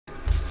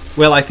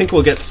Well, I think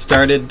we'll get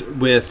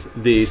started with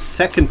the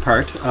second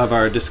part of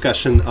our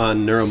discussion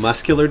on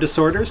neuromuscular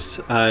disorders.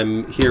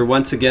 I'm here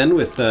once again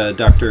with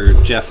Dr.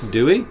 Jeff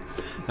Dewey.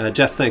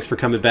 Jeff, thanks for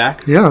coming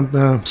back.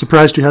 Yeah,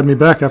 surprised you had me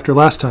back after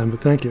last time,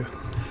 but thank you.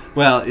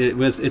 Well,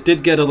 it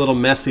did get a little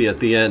messy at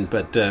the end,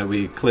 but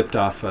we clipped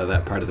off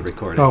that part of the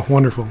recording. Oh,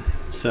 wonderful.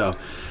 So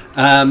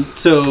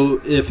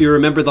if you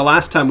remember, the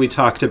last time we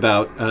talked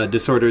about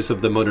disorders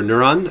of the motor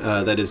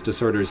neuron, that is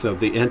disorders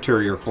of the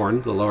anterior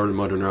horn, the lower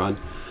motor neuron.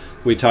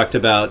 We talked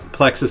about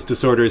plexus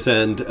disorders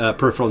and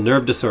peripheral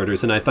nerve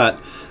disorders, and I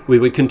thought we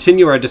would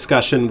continue our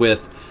discussion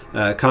with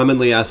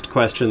commonly asked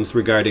questions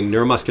regarding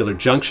neuromuscular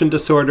junction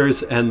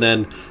disorders and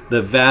then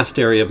the vast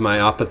area of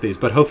myopathies.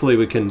 But hopefully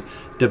we can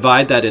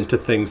divide that into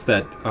things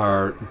that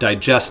are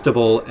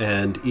digestible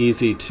and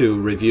easy to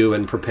review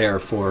and prepare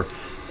for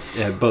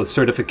both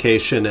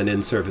certification and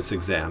in-service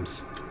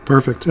exams.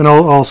 Perfect. And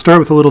I'll start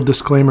with a little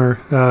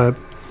disclaimer.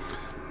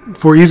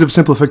 For ease of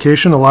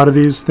simplification, a lot of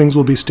these things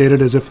will be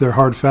stated as if they're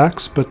hard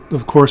facts, but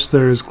of course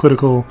there's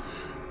clinical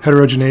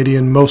heterogeneity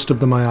in most of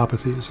the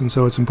myopathies, and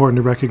so it's important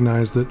to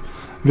recognize that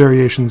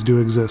variations do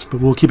exist,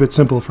 but we'll keep it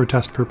simple for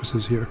test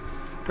purposes here.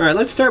 All right,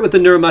 let's start with the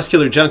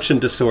neuromuscular junction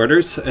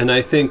disorders, and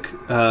I think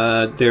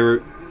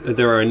there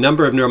are a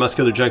number of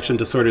neuromuscular junction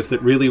disorders that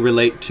really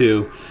relate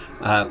to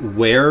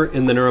where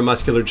in the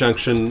neuromuscular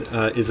junction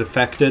is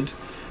affected.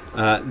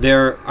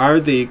 There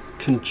are the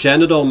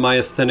congenital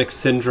myasthenic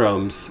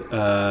syndromes.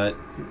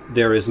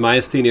 There is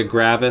myasthenia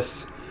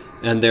gravis,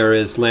 and there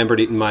is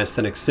Lambert-Eaton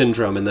myasthenic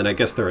syndrome, and then I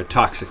guess there are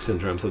toxic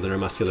syndromes of the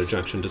neuromuscular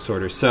junction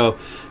disorder. So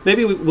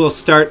maybe we'll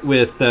start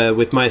with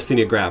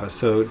myasthenia gravis.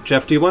 So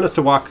Jeff, do you want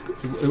to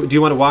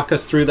walk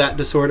us through that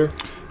disorder?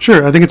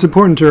 Sure. I think it's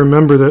important to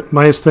remember that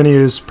myasthenia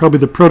is probably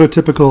the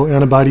prototypical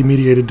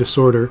antibody-mediated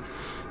disorder.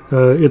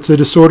 It's a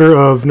disorder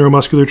of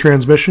neuromuscular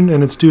transmission,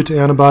 and it's due to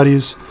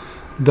antibodies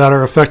that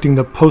are affecting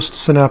the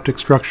postsynaptic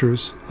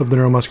structures of the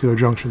neuromuscular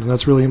junction, and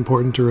that's really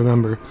important to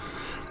remember.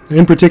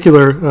 In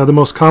particular, the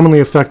most commonly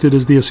affected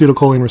is the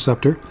acetylcholine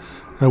receptor,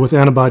 with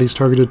antibodies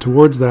targeted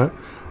towards that.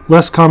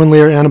 Less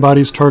commonly are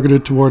antibodies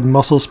targeted toward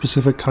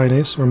muscle-specific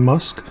kinase, or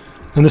MuSK,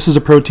 and this is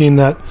a protein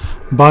that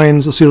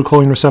binds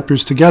acetylcholine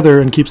receptors together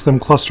and keeps them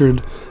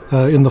clustered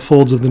in the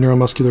folds of the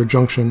neuromuscular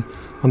junction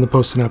on the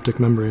postsynaptic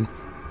membrane.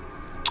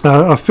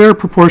 A fair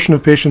proportion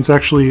of patients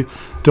actually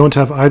don't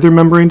have either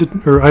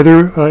membrane or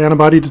either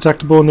antibody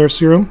detectable in their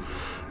serum,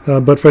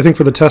 but I think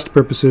for the test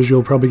purposes,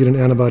 you'll probably get an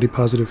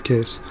antibody-positive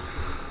case.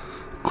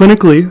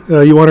 Clinically,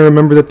 you want to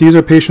remember that these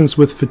are patients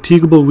with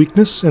fatigable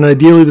weakness, and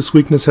ideally this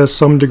weakness has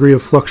some degree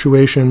of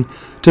fluctuation,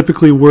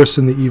 typically worse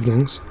in the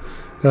evenings.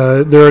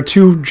 There are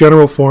two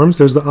general forms.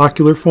 There's the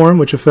ocular form,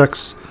 which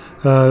affects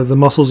the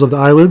muscles of the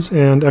eyelids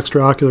and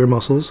extraocular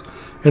muscles,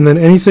 and then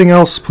anything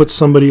else puts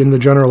somebody in the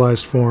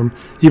generalized form,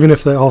 even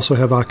if they also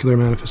have ocular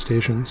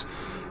manifestations.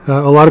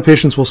 A lot of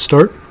patients will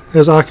start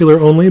as ocular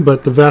only,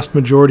 but the vast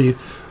majority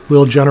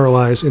will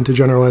generalize into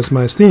generalized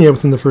myasthenia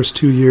within the first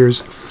 2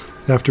 years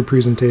after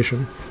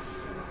presentation.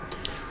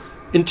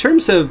 In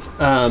terms of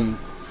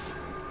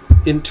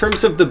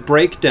the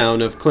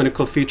breakdown of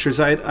clinical features,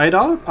 I'd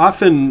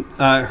often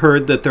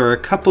heard that there are a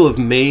couple of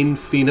main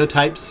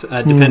phenotypes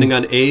depending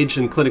on age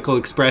and clinical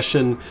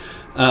expression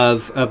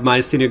of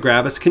myasthenia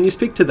gravis. Can you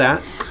speak to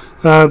that?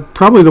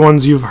 Probably the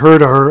ones you've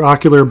heard are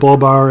ocular,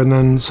 bulbar, and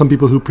then some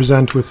people who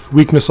present with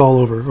weakness all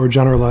over or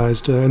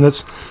generalized. And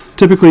that's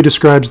typically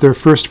describes their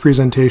first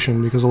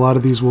presentation because a lot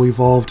of these will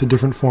evolve to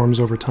different forms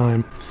over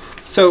time.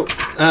 So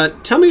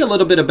tell me a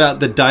little bit about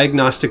the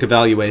diagnostic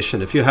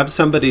evaluation. If you have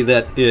somebody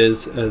that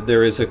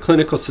there is a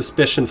clinical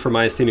suspicion for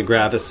myasthenia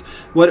gravis,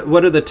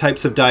 what are the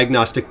types of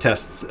diagnostic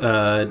tests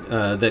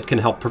that can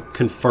help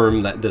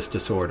confirm this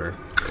disorder?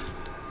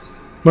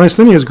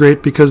 Myasthenia is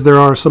great because there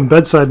are some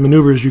bedside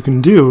maneuvers you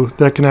can do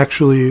that can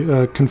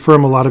actually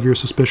confirm a lot of your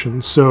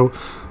suspicions. So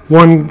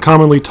one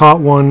commonly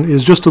taught one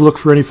is just to look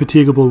for any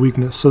fatigable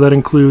weakness. So that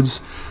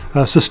includes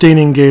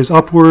sustaining gaze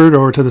upward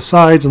or to the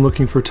sides and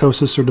looking for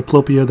ptosis or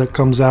diplopia that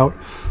comes out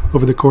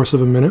over the course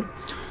of a minute.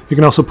 You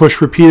can also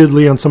push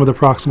repeatedly on some of the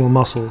proximal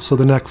muscles, so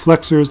the neck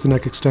flexors, the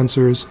neck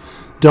extensors,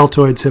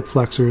 deltoids, hip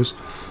flexors.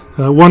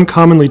 One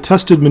commonly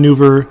tested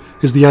maneuver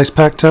is the ice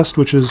pack test,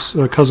 which is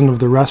a cousin of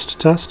the rest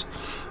test.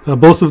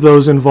 Both of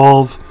those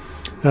involve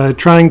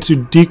trying to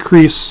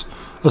decrease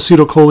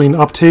acetylcholine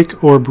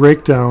uptake or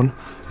breakdown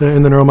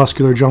in the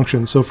neuromuscular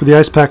junction. So for the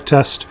ice pack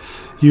test,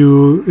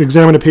 you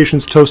examine a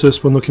patient's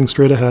ptosis when looking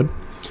straight ahead.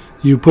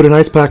 You put an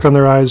ice pack on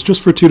their eyes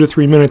just for 2 to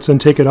 3 minutes and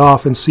take it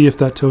off and see if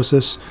that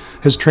ptosis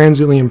has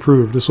transiently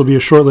improved. This will be a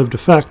short-lived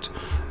effect,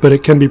 but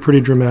it can be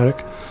pretty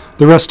dramatic.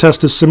 The rest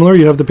test is similar.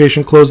 You have the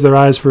patient close their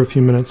eyes for a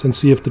few minutes and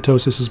see if the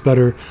ptosis is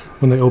better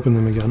when they open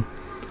them again.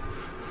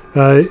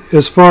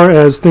 As far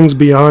as things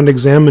beyond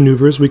exam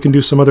maneuvers, we can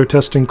do some other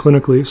testing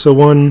clinically. So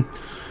one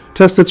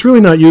test that's really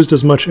not used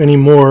as much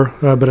anymore,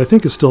 but I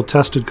think is still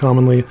tested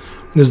commonly,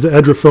 is the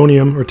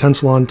edrophonium or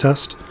tensilon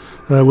test,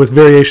 with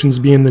variations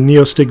being the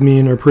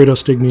neostigmine or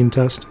paretostigmine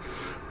test.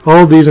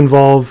 All of these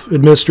involve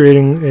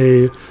administering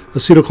a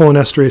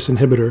acetylcholinesterase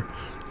inhibitor.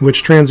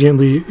 which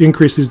transiently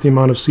increases the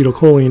amount of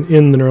acetylcholine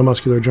in the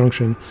neuromuscular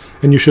junction,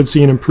 and you should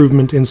see an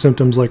improvement in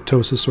symptoms like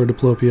ptosis or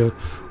diplopia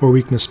or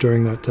weakness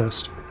during that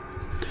test.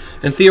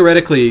 And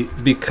theoretically,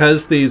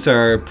 because these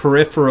are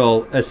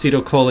peripheral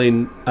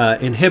acetylcholine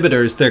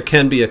inhibitors, there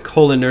can be a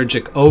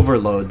cholinergic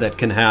overload that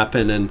can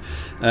happen. And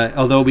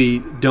although we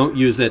don't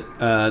use it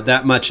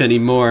that much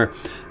anymore,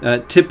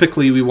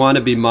 typically we want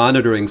to be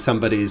monitoring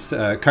somebody's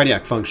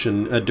cardiac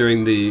function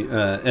during the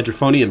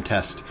edrophonium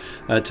test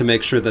to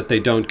make sure that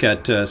they don't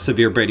get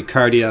severe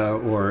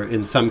bradycardia or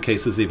in some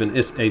cases even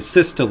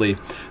asystole,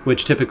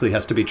 which typically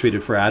has to be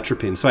treated for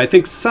atropine. So I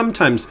think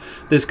sometimes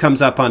this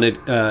comes up on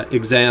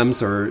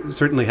exams, or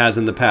certainly has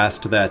in the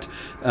past, that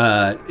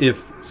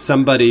if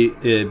somebody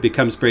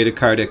becomes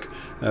bradycardic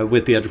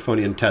with the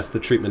edrophonium test, the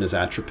treatment is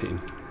atropine.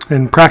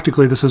 And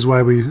practically, this is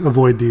why we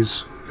avoid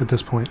these at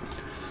this point.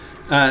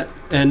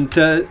 And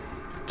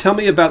tell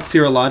me about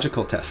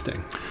serological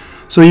testing.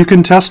 So you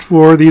can test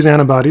for these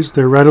antibodies.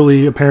 They're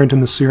readily apparent in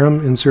the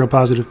serum in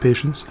seropositive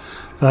patients.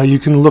 You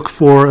can look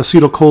for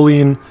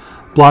acetylcholine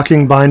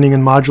blocking, binding,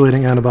 and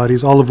modulating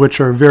antibodies, all of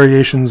which are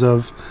variations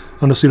of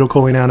an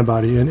acetylcholine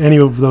antibody. And any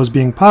of those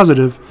being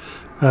positive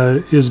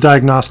is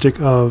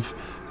diagnostic of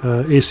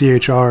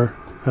AChR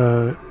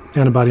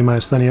antibody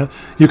myasthenia.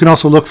 You can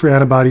also look for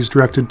antibodies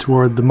directed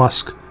toward the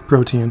MuSK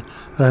protein,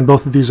 and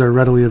both of these are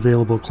readily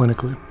available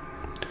clinically.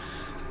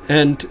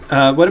 And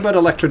what about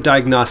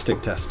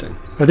electrodiagnostic testing?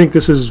 I think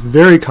this is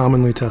very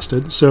commonly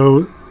tested.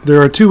 So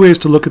there are two ways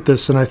to look at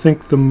this, and I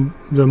think the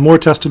more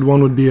tested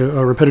one would be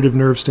a repetitive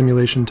nerve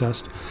stimulation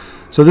test.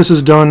 So this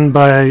is done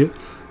by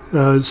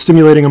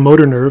stimulating a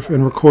motor nerve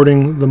and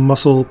recording the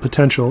muscle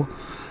potential,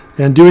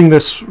 and doing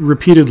this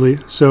repeatedly.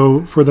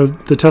 So for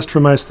the test for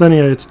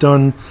myasthenia, it's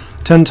done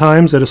 10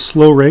 times at a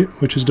slow rate,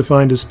 which is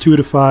defined as 2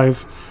 to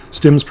 5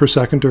 stims per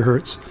second, or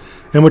hertz.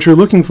 And what you're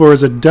looking for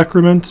is a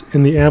decrement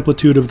in the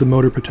amplitude of the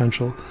motor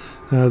potential.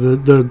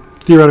 The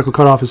theoretical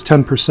cutoff is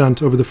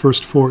 10% over the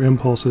first 4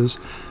 impulses.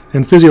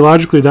 And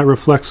physiologically, that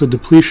reflects a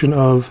depletion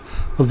of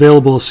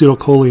available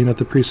acetylcholine at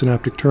the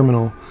presynaptic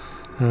terminal,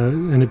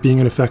 and it being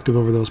ineffective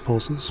over those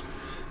pulses.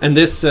 And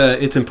this,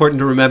 it's important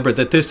to remember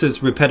that this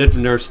is repetitive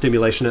nerve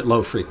stimulation at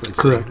low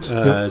frequency. Correct.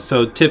 Yep.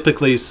 So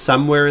typically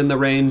somewhere in the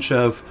range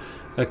of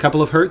a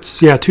couple of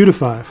hertz? Yeah, 2 to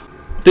 5.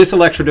 This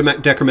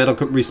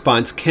electrodecremental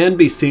response can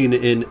be seen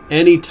in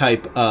any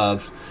type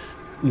of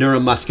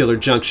neuromuscular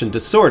junction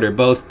disorder,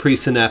 both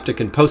presynaptic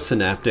and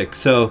postsynaptic.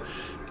 So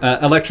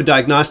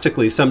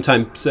electrodiagnostically,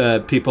 sometimes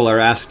people are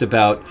asked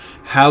about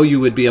how you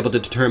would be able to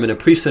determine a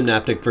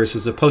presynaptic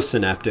versus a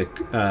postsynaptic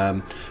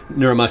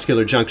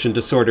neuromuscular junction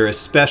disorder,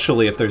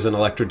 especially if there's an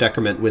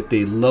electrodecrement with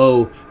the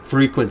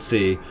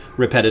low-frequency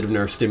repetitive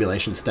nerve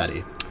stimulation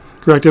study.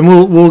 Correct, and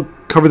we'll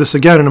cover this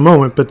again in a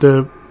moment, but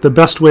the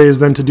best way is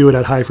then to do it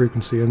at high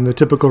frequency, and the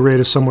typical rate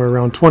is somewhere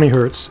around 20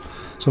 hertz,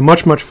 so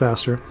much, much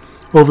faster,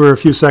 over a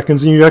few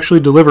seconds, and you actually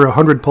deliver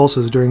 100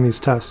 pulses during these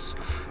tests.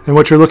 And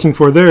what you're looking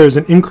for there is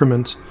an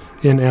increment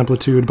in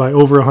amplitude by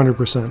over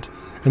 100%,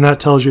 and that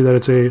tells you that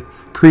it's a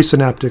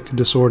presynaptic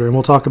disorder, and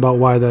we'll talk about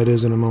why that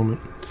is in a moment.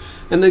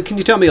 And then can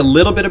you tell me a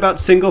little bit about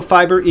single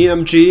fiber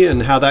EMG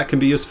and how that can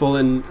be useful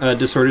in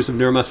disorders of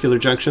neuromuscular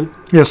junction?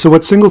 Yeah, so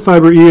what single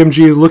fiber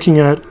EMG is looking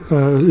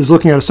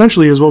at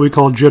essentially is what we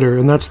call jitter,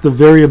 and that's the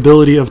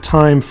variability of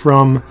time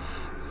from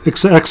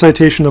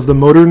excitation of the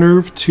motor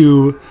nerve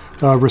to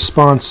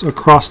response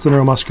across the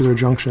neuromuscular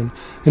junction.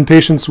 In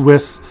patients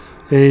with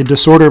a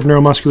disorder of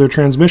neuromuscular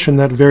transmission,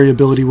 that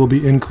variability will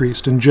be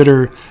increased, and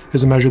jitter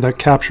is a measure that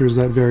captures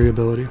that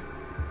variability.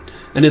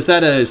 And is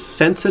that a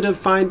sensitive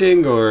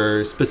finding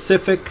or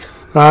specific?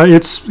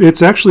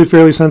 It's actually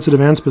fairly sensitive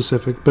and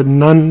specific, but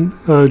none,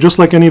 just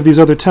like any of these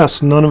other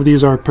tests, none of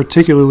these are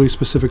particularly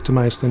specific to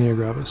myasthenia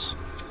gravis.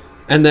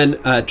 And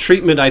then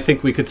treatment, I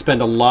think we could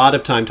spend a lot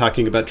of time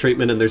talking about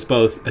treatment, and there's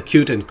both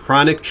acute and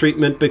chronic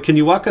treatment, but can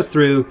you walk us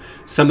through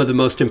some of the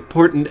most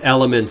important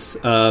elements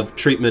of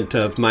treatment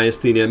of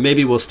myasthenia?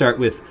 Maybe we'll start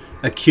with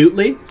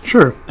acutely.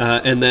 Sure.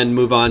 And then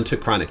move on to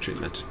chronic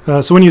treatment.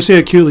 So when you say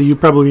acutely, you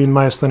probably mean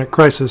myasthenic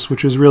crisis,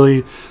 which is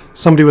really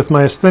somebody with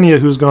myasthenia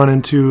who's gone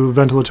into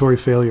ventilatory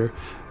failure.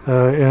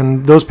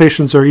 And those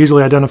patients are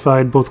easily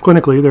identified both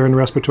clinically. They're in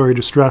respiratory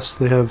distress.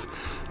 They have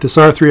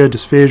dysarthria,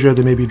 dysphagia.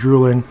 They may be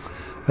drooling.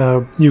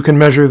 You can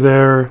measure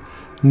their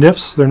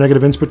NIFs, their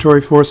negative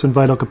inspiratory force, and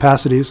vital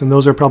capacities, and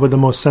those are probably the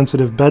most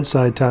sensitive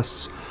bedside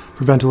tests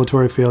for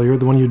ventilatory failure.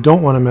 The one you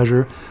don't want to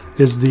measure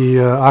is the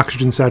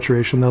oxygen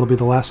saturation. That'll be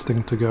the last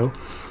thing to go.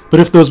 But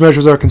if those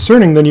measures are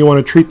concerning, then you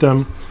want to treat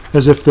them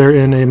as if they're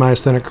in a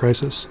myasthenic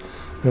crisis.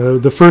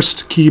 The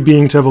first key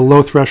being to have a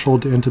low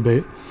threshold to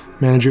intubate,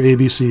 manage your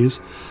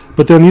ABCs.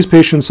 But then these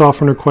patients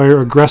often require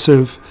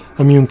aggressive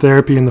immune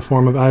therapy in the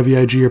form of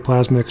IVIG or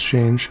plasma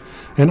exchange.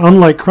 And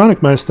unlike chronic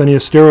myasthenia,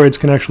 steroids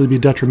can actually be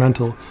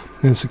detrimental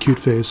in this acute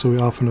phase, so we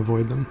often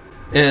avoid them.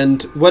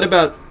 And what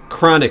about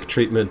chronic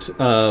treatment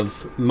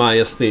of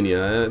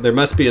myasthenia. There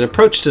must be an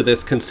approach to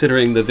this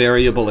considering the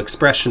variable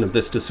expression of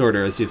this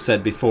disorder, as you've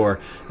said before,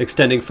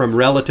 extending from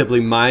relatively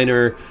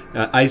minor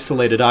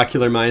isolated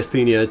ocular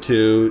myasthenia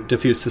to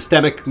diffuse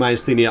systemic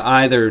myasthenia,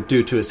 either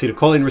due to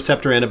acetylcholine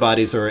receptor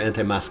antibodies or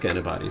anti-MuSK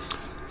antibodies.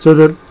 So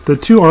the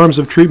two arms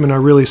of treatment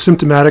are really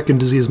symptomatic and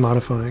disease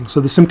modifying. So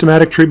the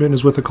symptomatic treatment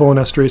is with a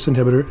cholinesterase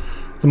inhibitor.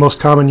 The most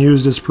common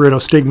used is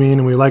pyridostigmine,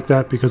 and we like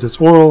that because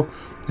it's oral.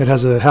 It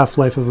has a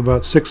half-life of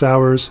about 6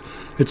 hours.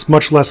 It's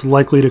much less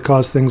likely to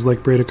cause things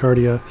like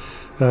bradycardia,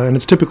 and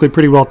it's typically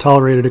pretty well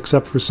tolerated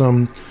except for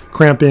some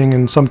cramping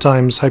and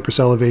sometimes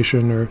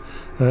hypersalivation or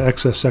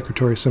excess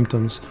secretory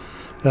symptoms.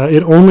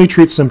 It only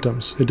treats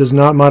symptoms. It does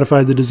not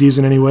modify the disease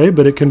in any way,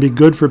 but it can be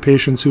good for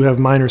patients who have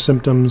minor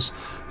symptoms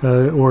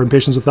or in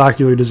patients with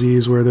ocular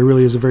disease where there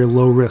really is a very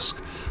low risk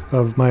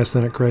of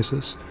myasthenic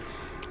crisis.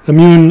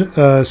 Immune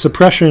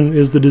suppression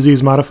is the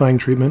disease-modifying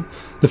treatment,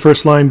 the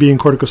first line being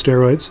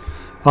corticosteroids.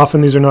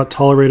 Often these are not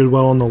tolerated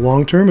well in the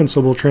long term, and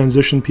so we'll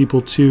transition people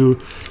to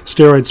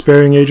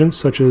steroid-sparing agents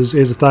such as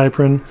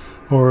azathioprine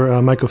or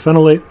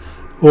mycophenolate,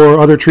 or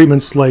other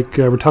treatments like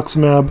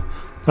rituximab.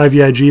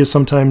 IVIG is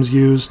sometimes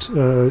used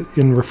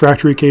in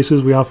refractory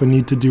cases. We often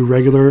need to do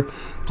regular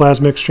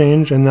plasma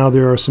exchange, and now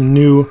there are some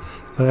new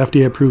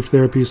FDA-approved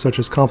therapies such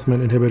as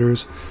complement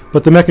inhibitors,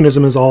 but the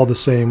mechanism is all the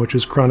same, which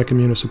is chronic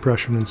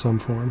immunosuppression in some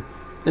form.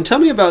 And tell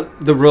me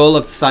about the role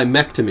of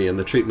thymectomy in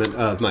the treatment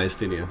of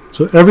myasthenia.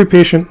 So every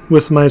patient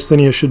with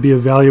myasthenia should be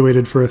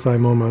evaluated for a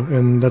thymoma,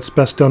 and that's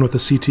best done with a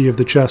CT of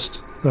the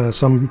chest.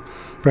 Some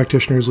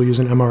practitioners will use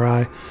an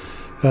MRI.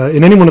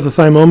 In anyone with a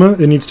thymoma,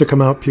 it needs to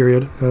come out,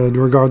 period,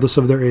 regardless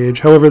of their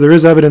age. However, there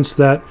is evidence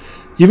that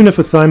even if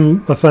a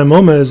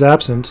thymoma is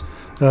absent,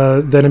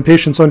 that in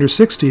patients under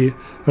 60,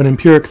 an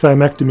empiric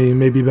thymectomy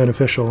may be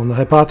beneficial. And the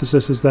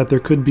hypothesis is that there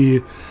could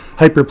be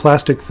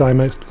hyperplastic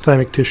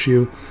thymic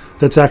tissue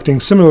that's acting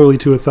similarly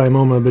to a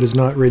thymoma but is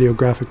not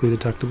radiographically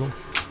detectable.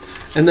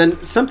 And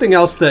then something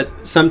else that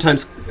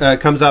sometimes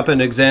comes up in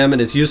exam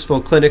and is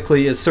useful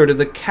clinically is sort of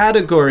the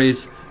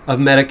categories of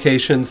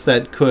medications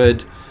that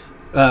could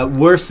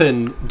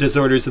worsen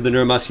disorders of the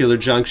neuromuscular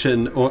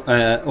junction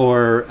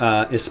or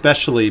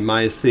especially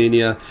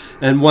myasthenia.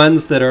 And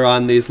ones that are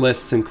on these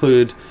lists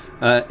include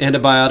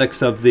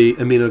antibiotics of the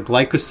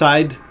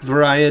aminoglycoside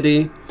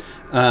variety,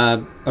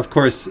 of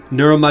course,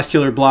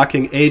 neuromuscular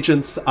blocking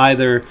agents,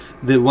 either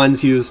the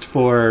ones used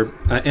for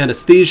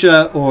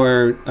anesthesia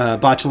or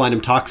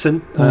botulinum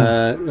toxin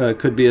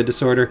could be a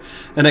disorder.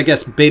 And I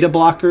guess beta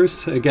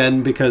blockers,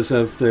 again, because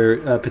of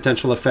their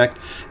potential effect.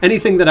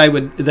 Anything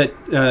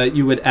that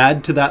you would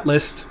add to that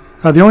list?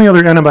 The only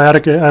other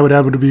antibiotic I would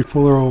add would be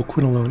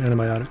fluoroquinolone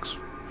antibiotics.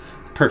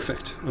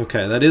 Perfect.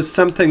 Okay, that is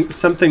something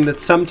that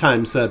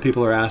sometimes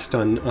people are asked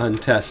on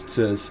tests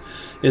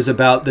is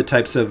about the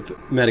types of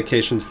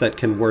medications that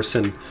can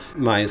worsen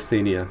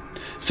myasthenia.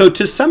 So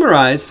to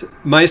summarize,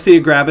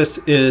 myasthenia gravis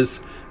is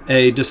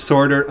a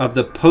disorder of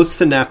the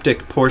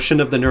postsynaptic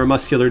portion of the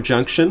neuromuscular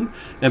junction,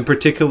 and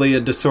particularly a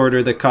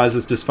disorder that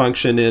causes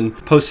dysfunction in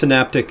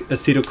postsynaptic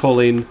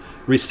acetylcholine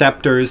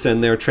receptors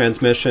and their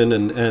transmission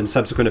and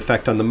subsequent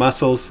effect on the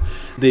muscles.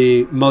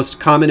 The most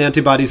common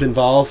antibodies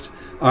involved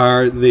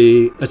are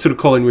the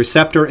acetylcholine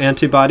receptor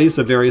antibodies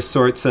of various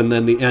sorts, and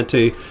then the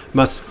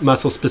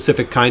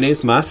anti-muscle-specific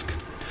kinase, MuSK.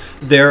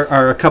 There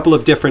are a couple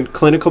of different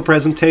clinical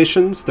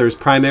presentations. There's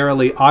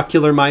primarily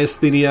ocular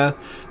myasthenia,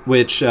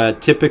 which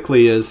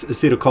typically is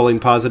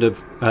acetylcholine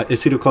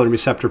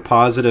receptor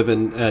positive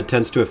and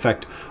tends to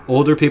affect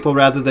older people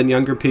rather than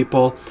younger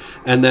people.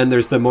 And then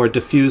there's the more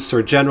diffuse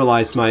or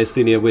generalized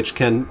myasthenia, which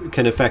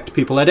can affect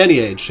people at any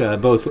age,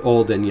 both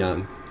old and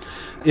young.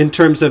 In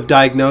terms of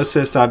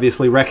diagnosis,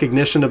 obviously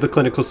recognition of the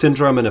clinical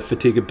syndrome and of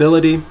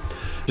fatigability,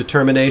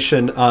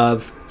 determination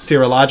of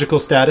serological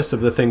status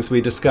of the things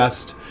we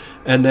discussed,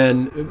 and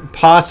then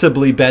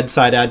possibly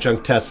bedside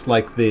adjunct tests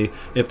like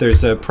if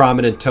there's a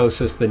prominent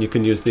ptosis, then you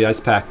can use the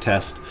ICE-PAC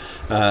test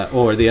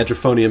or the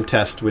edrophonium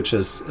test, which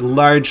has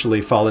largely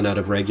fallen out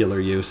of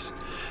regular use.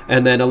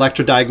 And then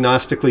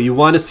electrodiagnostically, you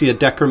want to see a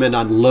decrement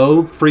on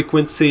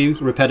low-frequency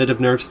repetitive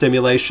nerve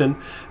stimulation,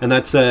 and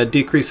that's a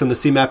decrease in the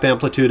CMAP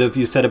amplitude of,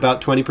 you said,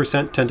 about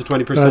 20%, 10 to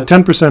 20%?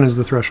 10% is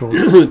the threshold.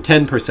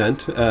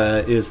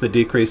 10% is the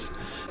decrease.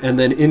 And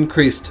then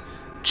increased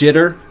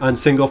jitter on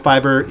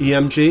single-fiber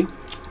EMG,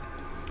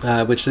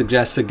 which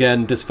suggests,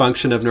 again,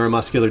 dysfunction of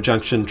neuromuscular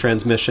junction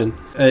transmission.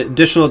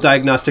 Additional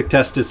diagnostic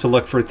test is to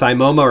look for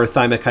thymoma or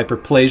thymic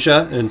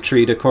hyperplasia and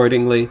treat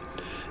accordingly.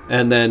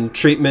 And then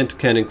treatment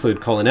can include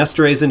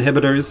cholinesterase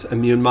inhibitors,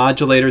 immune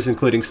modulators,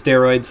 including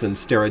steroids and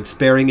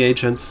steroid-sparing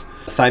agents,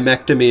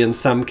 thymectomy in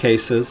some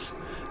cases,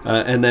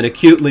 and then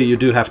acutely you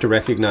do have to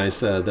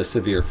recognize the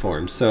severe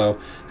form. So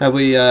have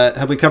we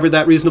covered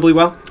that reasonably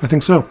well? I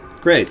think so.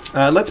 Great.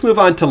 Let's move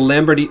on to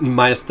Lambert-Eaton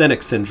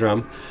myasthenic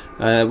syndrome,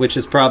 which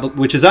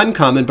is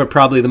uncommon, but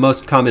probably the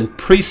most common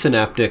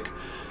presynaptic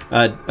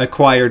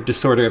acquired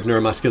disorder of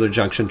neuromuscular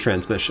junction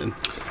transmission.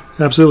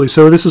 Absolutely.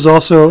 So this is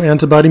also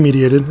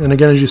antibody-mediated, and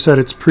again, as you said,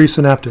 it's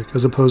presynaptic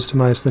as opposed to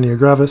myasthenia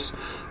gravis.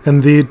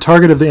 And the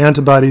target of the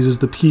antibodies is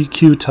the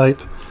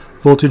PQ-type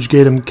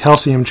voltage-gated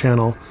calcium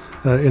channel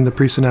in the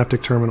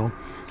presynaptic terminal.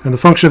 And the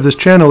function of this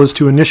channel is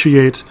to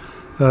initiate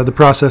the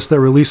process that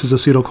releases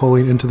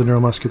acetylcholine into the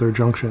neuromuscular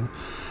junction.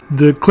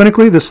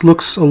 Clinically, this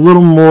looks a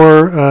little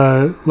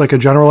more like a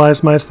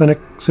generalized myasthenic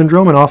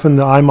syndrome, and often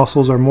the eye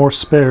muscles are more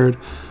spared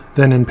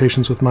than in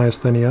patients with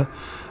myasthenia.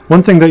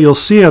 One thing that you'll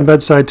see on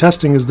bedside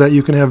testing is that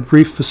you can have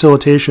brief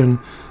facilitation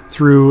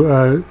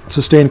through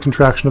sustained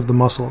contraction of the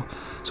muscle.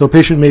 So a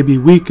patient may be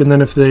weak, and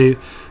then if they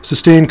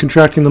sustain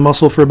contracting the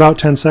muscle for about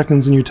 10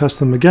 seconds and you test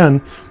them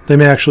again, they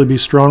may actually be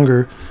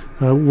stronger.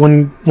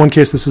 One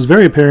case this is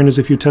very apparent is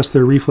if you test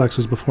their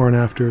reflexes before and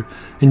after,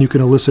 and you can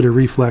elicit a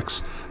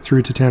reflex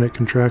through tetanic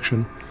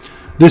contraction.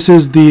 This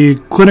is the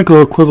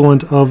clinical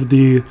equivalent of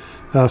the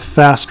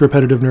fast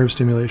repetitive nerve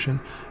stimulation.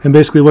 And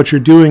basically what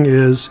you're doing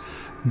is,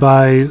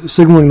 by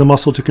signaling the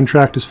muscle to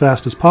contract as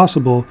fast as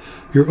possible,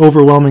 you're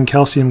overwhelming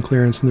calcium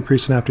clearance in the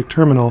presynaptic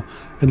terminal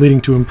and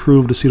leading to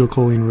improved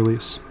acetylcholine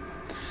release.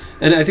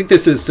 And I think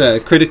this is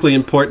critically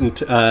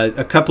important.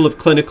 A couple of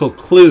clinical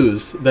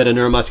clues that a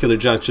neuromuscular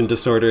junction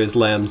disorder is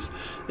LEMS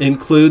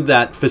include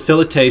that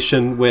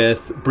facilitation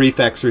with brief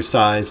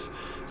exercise,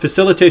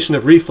 facilitation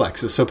of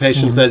reflexes. So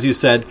patients, as you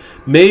said,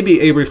 may be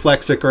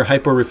areflexic or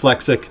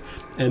hyporeflexic,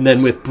 and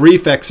then with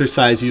brief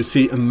exercise, you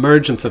see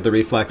emergence of the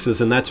reflexes,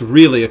 and that's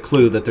really a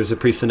clue that there's a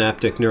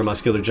presynaptic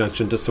neuromuscular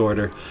junction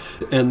disorder.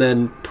 And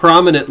then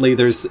prominently,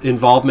 there's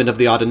involvement of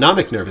the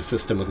autonomic nervous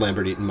system with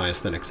Lambert-Eaton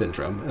myasthenic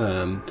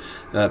syndrome,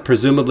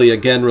 presumably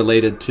again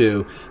related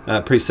to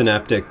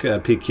presynaptic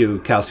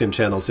PQ calcium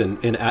channels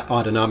in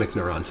autonomic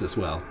neurons as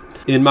well.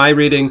 In my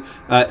reading,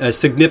 a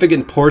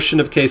significant portion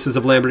of cases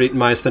of Lambert-Eaton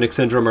myasthenic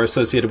syndrome are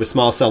associated with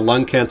small cell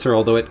lung cancer,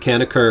 although it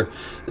can occur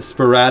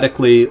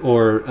sporadically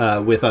or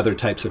with other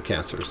types of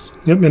cancers.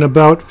 Yep, and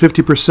about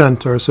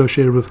 50% are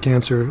associated with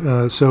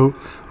cancer. So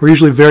we're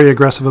usually very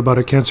aggressive about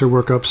a cancer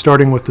workup,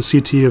 starting with the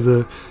CT of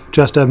the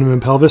chest, abdomen,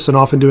 and pelvis, and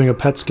often doing a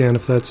PET scan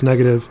if that's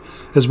negative,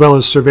 as well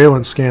as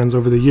surveillance scans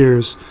over the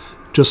years,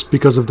 just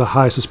because of the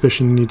high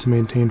suspicion you need to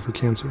maintain for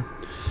cancer.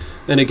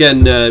 And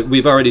again,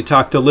 we've already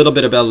talked a little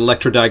bit about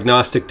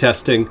electrodiagnostic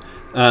testing,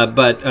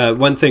 but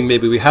one thing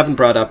maybe we haven't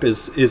brought up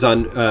is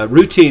on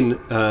routine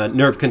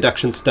nerve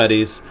conduction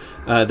studies.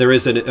 There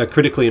is a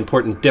critically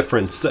important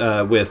difference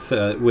with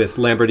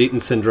Lambert-Eaton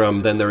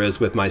syndrome than there is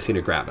with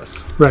myasthenia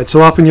gravis. Right.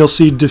 So often you'll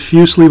see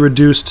diffusely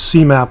reduced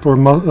CMAP or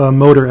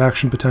motor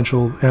action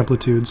potential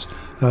amplitudes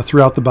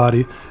throughout the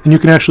body, and you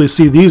can actually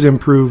see these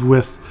improve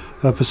with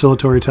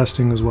facilitatory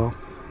testing as well.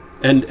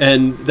 And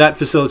that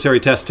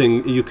facilitatory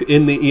testing,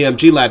 in the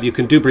EMG lab, you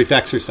can do brief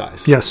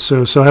exercise. Yes,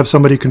 so have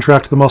somebody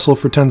contract the muscle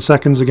for 10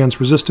 seconds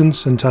against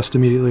resistance and test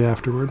immediately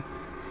afterward.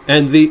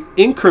 And the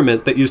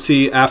increment that you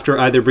see after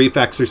either brief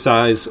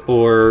exercise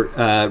or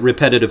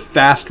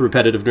fast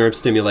repetitive nerve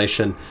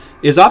stimulation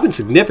is often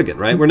significant,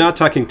 right? We're not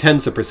talking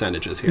tens of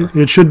percentages here.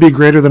 It should be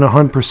greater than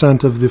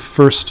 100% of the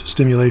first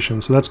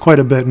stimulation, so that's quite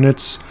a bit. And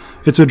it's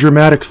a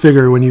dramatic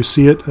figure. When you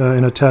see it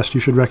in a test, you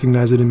should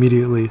recognize it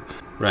immediately.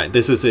 Right.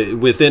 This is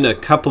within a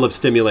couple of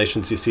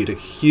stimulations, you see a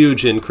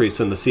huge increase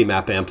in the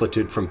CMAP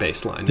amplitude from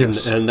baseline.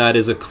 Yes. And that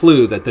is a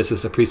clue that this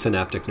is a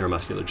presynaptic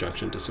neuromuscular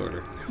junction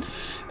disorder.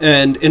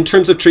 And in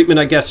terms of treatment,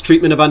 I guess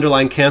treatment of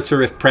underlying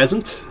cancer if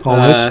present.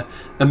 Always.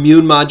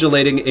 Immune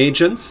modulating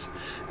agents.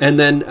 And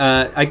then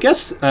I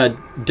guess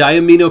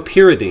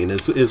diaminopyridine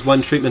is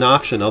one treatment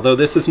option, although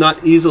this is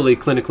not easily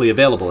clinically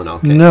available in all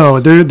cases. No,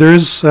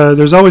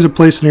 there's always a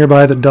place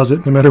nearby that does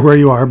it, no matter where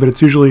you are, but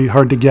it's usually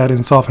hard to get and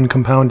it's often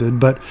compounded.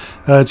 But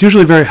it's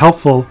usually very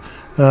helpful,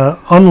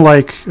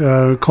 unlike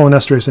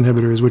cholinesterase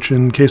inhibitors, which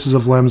in cases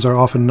of LEMS are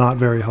often not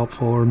very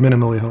helpful or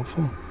minimally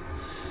helpful.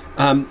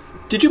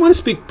 Did you want to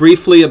speak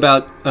briefly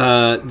about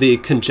the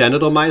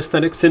congenital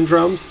myasthenic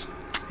syndromes?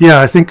 Yeah,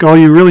 I think all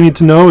you really need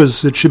to know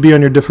is it should be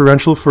on your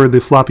differential for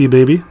the floppy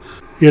baby.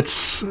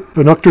 It's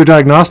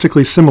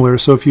electrodiagnostically similar,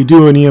 so if you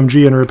do an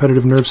EMG and a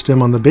repetitive nerve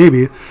stim on the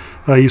baby,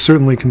 you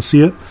certainly can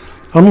see it.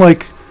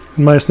 Unlike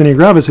myasthenia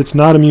gravis, it's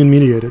not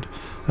immune-mediated,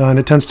 and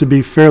it tends to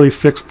be fairly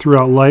fixed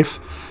throughout life,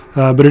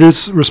 but it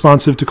is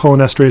responsive to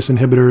cholinesterase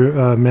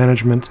inhibitor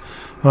management.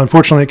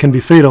 Unfortunately, it can be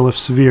fatal if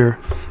severe,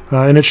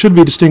 and it should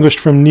be distinguished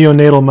from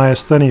neonatal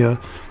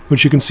myasthenia,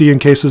 which you can see in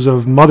cases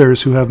of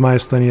mothers who have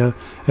myasthenia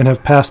and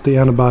have passed the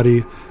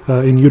antibody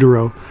in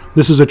utero.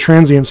 This is a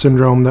transient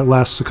syndrome that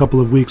lasts a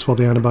couple of weeks while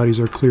the antibodies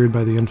are cleared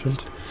by the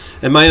infant.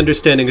 And my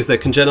understanding is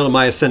that congenital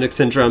myasthenic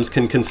syndromes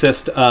can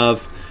consist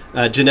of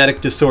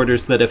genetic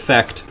disorders that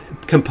affect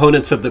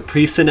components of the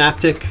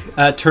presynaptic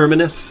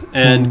terminus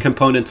and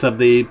components of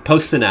the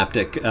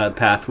postsynaptic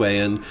pathway.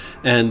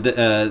 And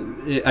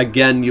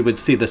again, you would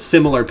see the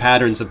similar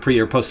patterns of pre-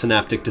 or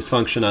postsynaptic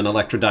dysfunction on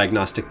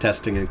electrodiagnostic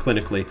testing and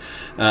clinically.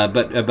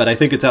 But I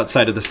think it's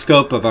outside of the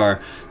scope of our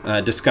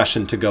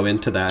discussion to go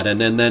into that.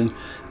 And then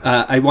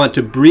I want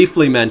to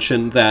briefly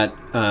mention that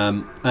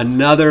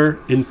another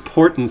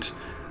important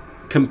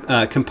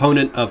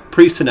component of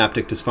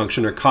presynaptic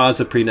dysfunction or cause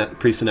of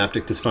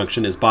presynaptic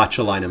dysfunction is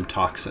botulinum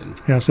toxin.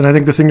 Yes, and I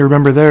think the thing to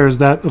remember there is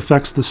that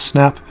affects the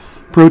SNAP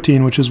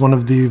protein, which is one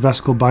of the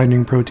vesicle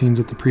binding proteins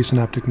at the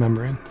presynaptic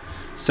membrane.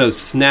 So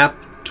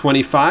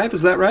SNAP25,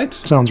 is that right?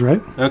 Sounds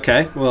right.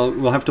 Okay, well,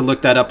 we'll have to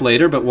look that up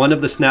later, but one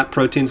of the SNAP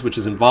proteins which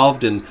is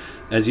involved in,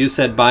 as you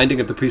said, binding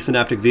of the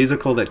presynaptic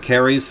vesicle that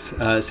carries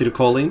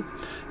acetylcholine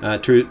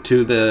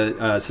to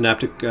the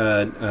synaptic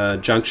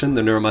junction,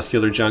 the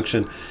neuromuscular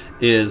junction,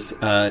 is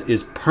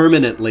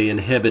permanently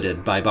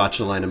inhibited by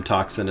botulinum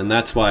toxin, and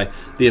that's why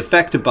the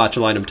effect of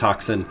botulinum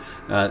toxin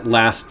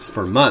lasts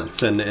for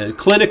months. And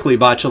clinically,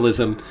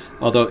 botulism,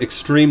 although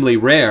extremely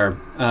rare,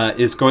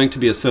 is going to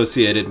be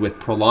associated with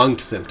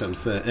prolonged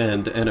symptoms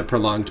and a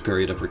prolonged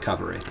period of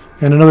recovery.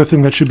 And another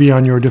thing that should be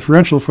on your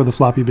differential for the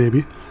floppy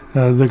baby,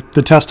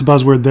 the test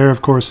buzzword there,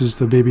 of course, is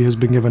the baby has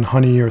been given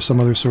honey or some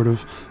other sort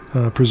of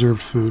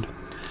preserved food.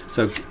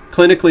 So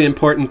clinically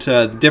important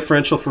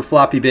differential for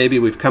floppy baby,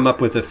 we've come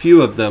up with a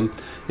few of them,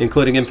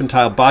 including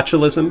infantile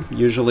botulism,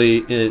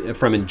 usually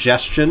from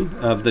ingestion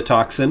of the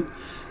toxin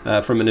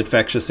from an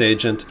infectious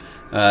agent,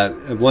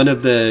 one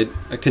of the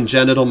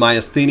congenital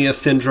myasthenia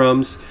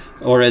syndromes,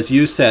 or as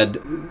you said,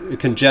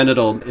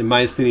 congenital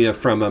myasthenia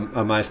from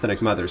a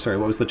myasthenic mother. Sorry,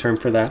 what was the term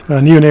for that?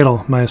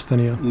 Neonatal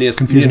myasthenia.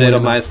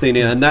 Neonatal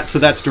myasthenia, and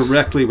that's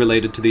directly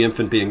related to the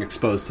infant being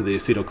exposed to the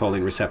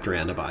acetylcholine receptor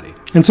antibody.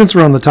 And since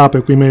we're on the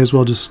topic, we may as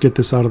well just get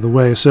this out of the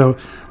way. So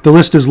the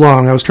list is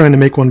long. I was trying to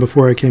make one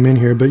before I came in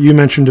here, but you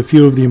mentioned a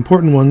few of the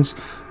important ones.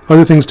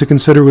 Other things to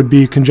consider would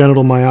be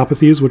congenital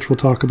myopathies, which we'll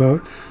talk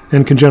about,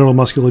 and congenital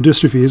muscular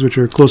dystrophies, which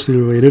are closely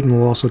related, and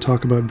we'll also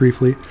talk about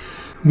briefly.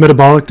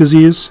 Metabolic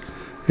disease,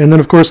 and then,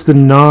 of course, the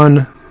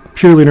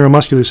non-purely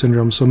neuromuscular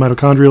syndromes, so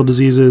mitochondrial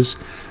diseases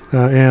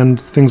and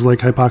things like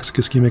hypoxic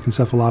ischemic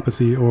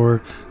encephalopathy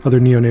or other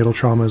neonatal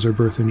traumas or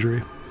birth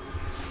injury.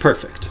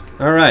 Perfect.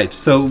 All right,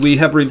 so we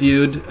have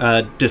reviewed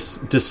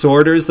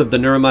disorders of the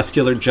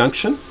neuromuscular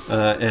junction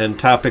and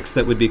topics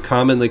that would be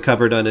commonly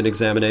covered on an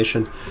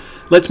examination.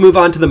 Let's move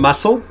on to the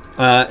muscle,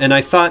 and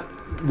I thought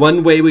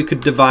one way we could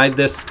divide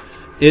this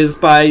is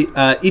by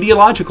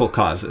etiological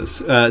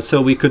causes.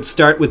 So we could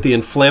start with the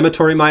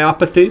inflammatory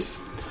myopathies,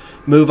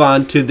 move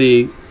on to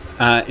the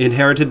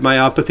inherited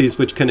myopathies,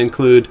 which can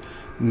include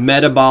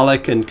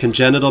metabolic and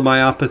congenital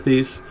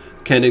myopathies,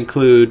 can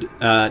include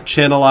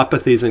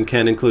channelopathies, and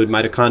can include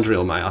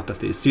mitochondrial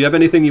myopathies. Do you have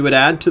anything you would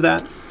add to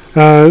that?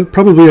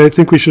 Probably, I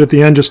think we should at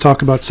the end just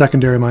talk about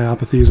secondary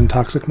myopathies and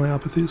toxic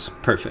myopathies.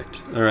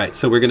 Perfect. All right,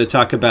 so we're going to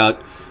talk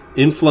about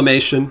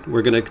inflammation,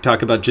 we're going to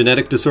talk about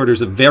genetic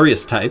disorders of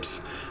various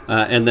types,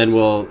 and then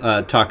we'll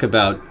talk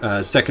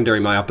about secondary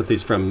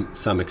myopathies from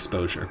some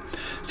exposure.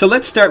 So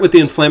let's start with the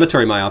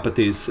inflammatory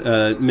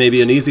myopathies,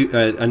 maybe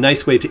a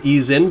nice way to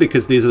ease in,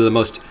 because these are the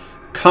most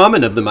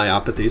common of the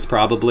myopathies,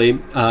 probably,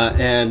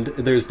 and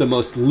there's the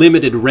most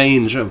limited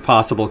range of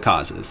possible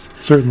causes.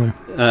 Certainly.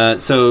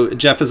 So,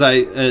 Jeff, as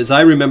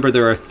I remember,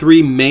 there are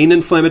 3 main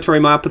inflammatory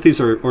myopathies,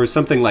 or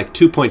something like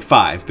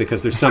 2.5,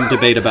 because there's some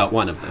debate about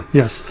one of them.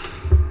 Yes.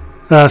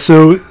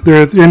 So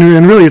there,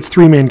 and really it's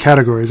 3 main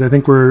categories. I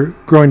think we're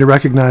growing to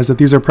recognize that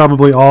these are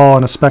probably all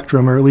on a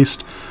spectrum, or at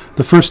least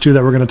the first 2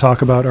 that we're going to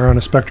talk about are on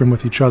a spectrum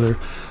with each other.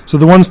 So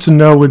the ones to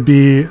know would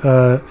be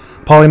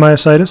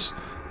polymyositis,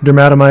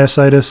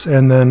 dermatomyositis,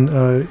 and then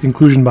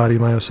inclusion body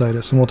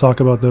myositis, and we'll talk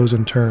about those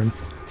in turn.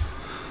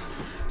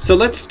 So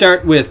let's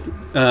start with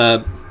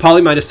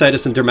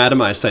polymyositis and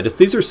dermatomyositis.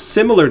 These are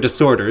similar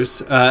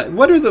disorders.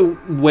 What are the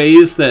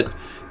ways that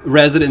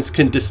residents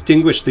can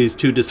distinguish these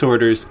 2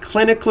 disorders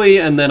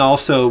clinically, and then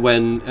also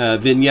when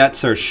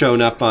vignettes are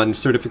shown up on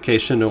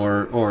certification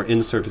or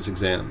in-service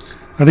exams?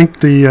 I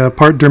think the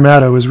part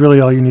dermato is really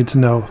all you need to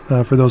know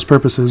for those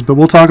purposes, but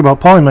we'll talk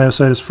about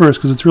polymyositis first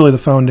because it's really the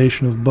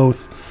foundation of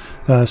both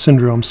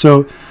syndromes.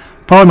 So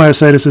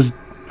polymyositis is,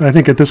 I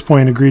think at this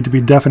point, agreed to be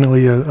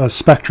definitely a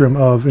spectrum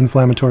of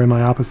inflammatory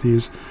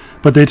myopathies,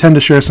 but they tend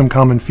to share some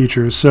common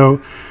features.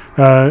 So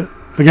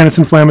again, it's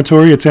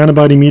inflammatory, it's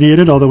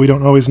antibody-mediated, although we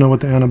don't always know what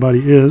the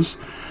antibody is.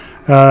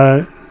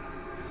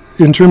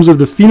 In terms of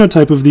the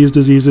phenotype of these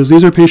diseases,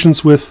 these are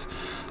patients with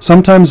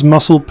sometimes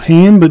muscle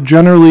pain, but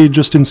generally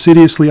just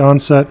insidiously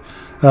onset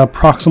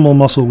proximal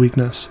muscle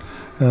weakness.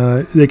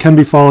 They can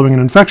be following an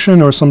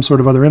infection or some sort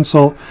of other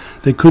insult.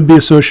 They could be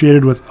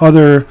associated with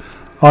other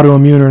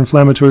autoimmune or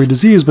inflammatory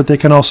disease, but they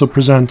can also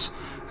present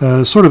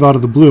sort of out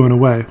of the blue in a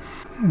way.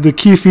 The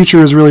key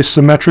feature is really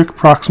symmetric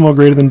proximal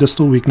greater than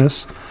distal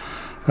weakness.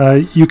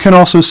 You can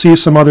also see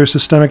some other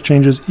systemic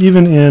changes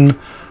even in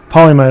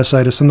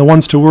polymyositis, and the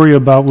ones to worry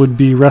about would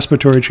be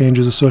respiratory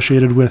changes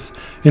associated with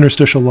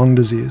interstitial lung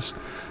disease.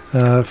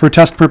 For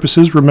test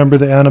purposes, remember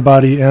the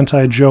antibody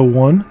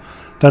anti-Jo1.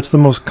 That's the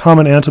most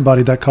common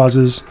antibody that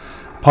causes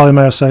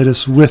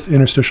polymyositis with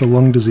interstitial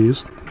lung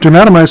disease.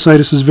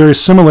 Dermatomyositis is very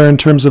similar in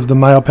terms of the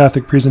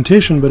myopathic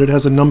presentation, but it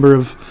has a number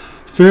of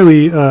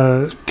fairly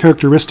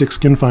characteristic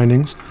skin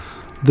findings.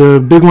 The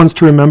big ones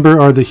to remember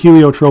are the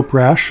heliotrope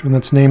rash, and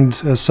that's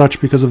named as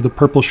such because of the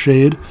purple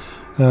shade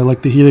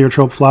like the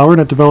heliotrope flower,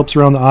 and it develops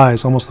around the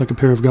eyes, almost like a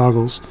pair of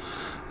goggles.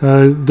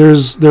 There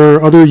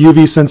are other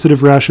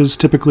UV-sensitive rashes,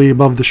 typically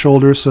above the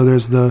shoulder. So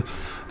there's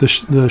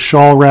the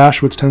shawl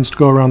rash, which tends to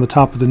go around the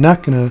top of the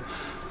neck, and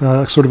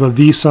a sort of a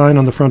V sign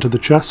on the front of the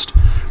chest.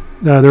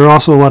 There are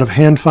also a lot of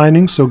hand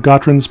findings, so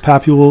Gottron's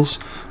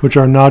papules, which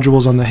are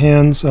nodules on the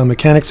hands,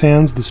 mechanic's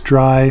hands, this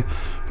dry,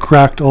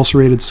 cracked,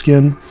 ulcerated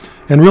skin.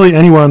 And really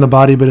anywhere on the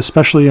body, but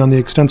especially on the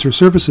extensor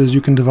surfaces,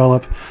 you can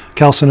develop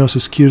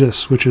calcinosis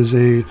cutis, which is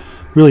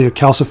really a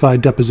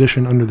calcified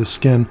deposition under the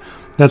skin.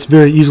 That's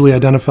very easily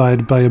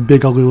identified by a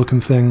big,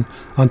 ugly-looking thing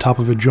on top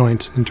of a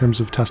joint in terms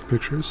of test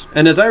pictures.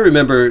 And as I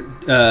remember,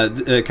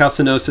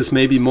 calcinosis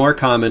may be more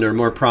common or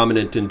more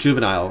prominent in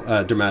juvenile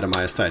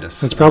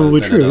dermatomyositis. That's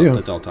probably true, yeah.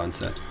 Adult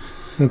onset.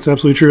 That's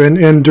absolutely true.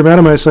 And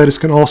dermatomyositis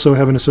can also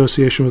have an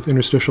association with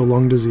interstitial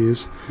lung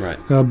disease. Right.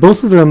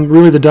 Both of them,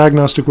 really the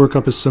diagnostic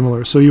workup is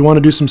similar. So you want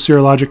to do some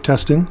serologic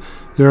testing.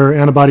 There are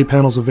antibody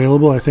panels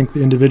available. I think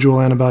the individual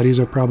antibodies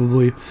are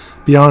probably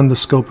beyond the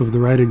scope of the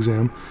right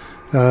exam.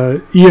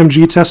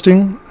 EMG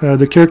testing,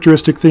 the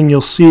characteristic thing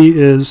you'll see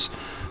is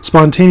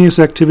spontaneous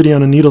activity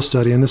on a needle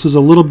study. And this is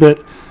a little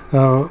bit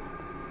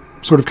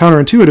sort of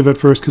counterintuitive at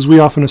first because we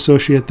often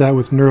associate that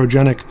with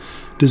neurogenic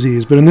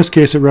disease. But in this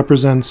case, it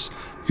represents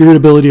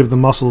irritability of the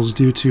muscles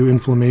due to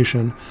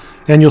inflammation.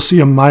 And you'll see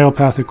a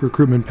myopathic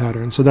recruitment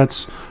pattern. So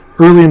that's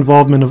early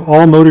involvement of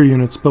all motor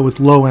units, but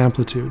with low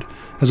amplitude,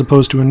 as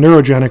opposed to a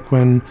neurogenic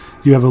when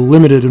you have a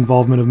limited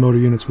involvement of motor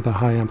units with a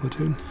high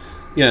amplitude.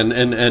 Yeah,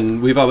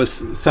 and we've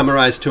always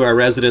summarized to our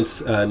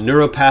residents,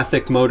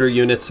 neuropathic motor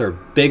units are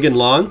big and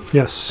long.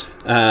 Yes.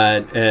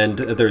 And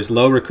there's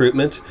low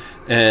recruitment.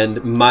 And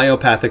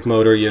myopathic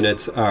motor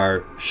units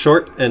are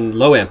short and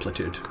low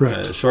amplitude.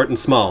 Correct. Short and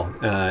small.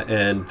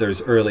 And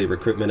there's early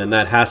recruitment. And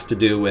that has to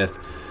do with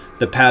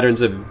the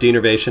patterns of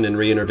denervation and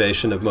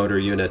reinnervation of motor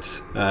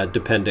units,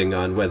 depending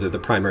on whether the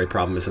primary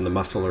problem is in the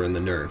muscle or in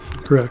the nerve.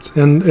 Correct.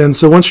 And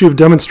so once you've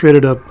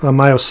demonstrated a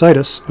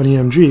myositis on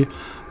EMG,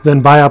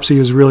 then biopsy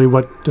is really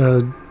what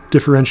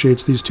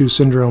differentiates these two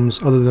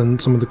syndromes other than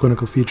some of the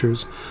clinical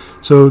features.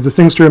 So the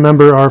things to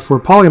remember are for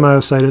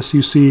polymyositis,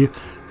 you see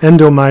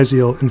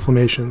endomysial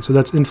inflammation. So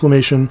that's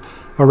inflammation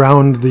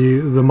around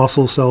the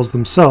muscle cells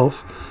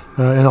themselves,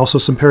 and also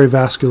some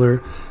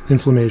perivascular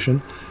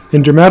inflammation.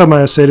 In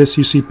dermatomyositis,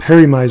 you see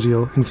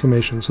perimysial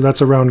inflammation. So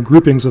that's around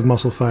groupings of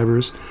muscle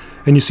fibers.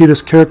 And you see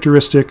this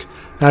characteristic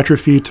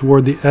atrophy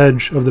toward the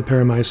edge of the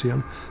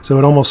perimysium. So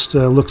it almost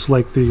looks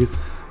like the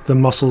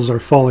muscles are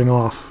falling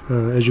off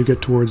as you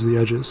get towards the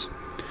edges.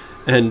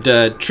 And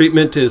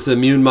treatment is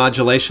immune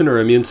modulation or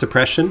immune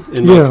suppression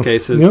in most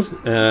cases.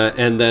 Yep.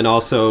 And then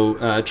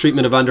also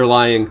treatment of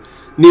underlying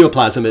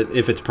neoplasm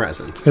if it's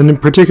present. And in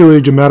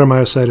particularly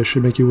dermatomyositis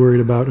should make you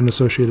worried about an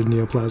associated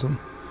neoplasm.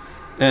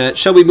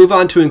 Shall we move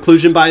on to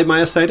inclusion by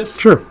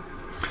myositis? Sure.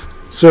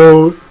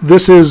 So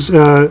this is,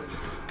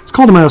 it's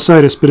called a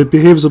myositis, but it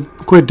behaves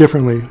quite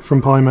differently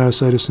from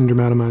polymyositis and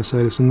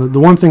dermatomyositis. And the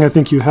one thing I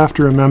think you have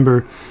to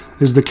remember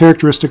is the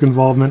characteristic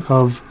involvement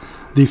of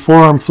the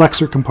forearm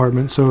flexor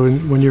compartment. So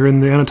when you're in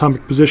the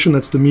anatomic position,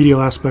 that's the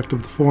medial aspect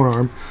of the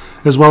forearm,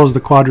 as well as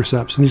the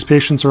quadriceps. And these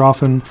patients are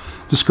often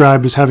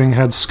described as having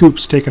had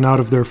scoops taken out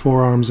of their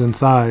forearms and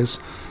thighs.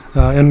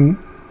 And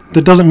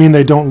that doesn't mean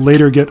they don't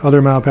later get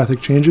other myopathic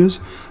changes,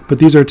 but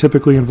these are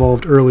typically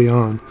involved early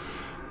on.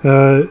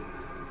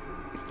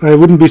 I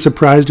wouldn't be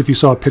surprised if you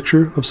saw a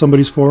picture of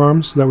somebody's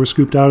forearms that were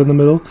scooped out in the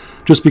middle,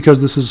 just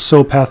because this is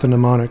so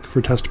pathognomonic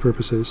for test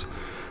purposes.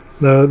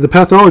 The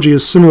pathology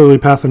is similarly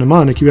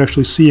pathognomonic. You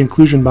actually see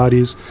inclusion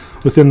bodies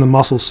within the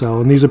muscle cell,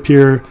 and these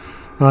appear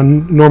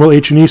on normal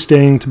H&E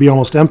staining to be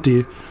almost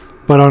empty,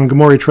 but on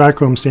Gamori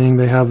trichrome staining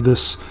they have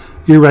this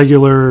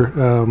irregular,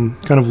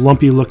 kind of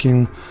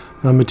lumpy-looking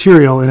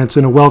material, and it's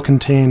in a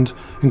well-contained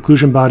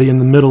inclusion body in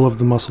the middle of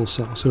the muscle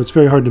cell. So it's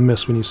very hard to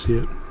miss when you see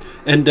it.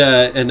 And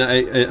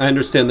I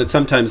understand that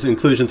sometimes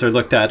inclusions are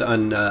looked at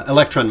on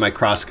electron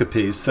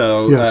microscopy.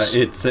 So yes.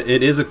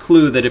 It is a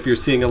clue that if you're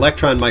seeing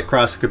electron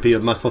microscopy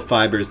of muscle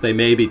fibers, they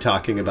may be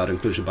talking about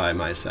inclusion by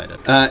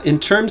myositis. In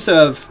terms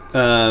of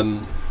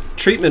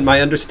treatment,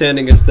 my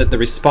understanding is that the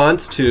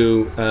response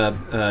to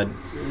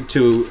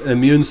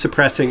immune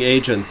suppressing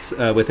agents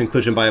with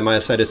inclusion by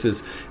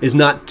myositis is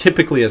not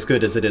typically as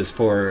good as it is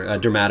for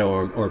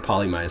dermato or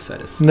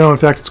polymyositis. No, in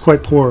fact, it's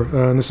quite poor.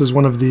 And this is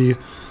one of the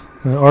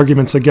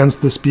arguments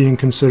against this being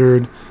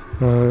considered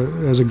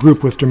as a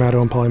group with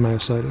dermato and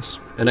polymyositis.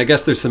 And I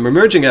guess there's some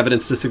emerging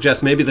evidence to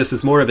suggest maybe this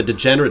is more of a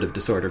degenerative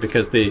disorder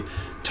because the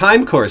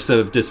time course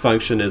of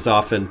dysfunction is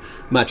often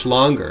much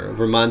longer,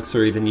 over months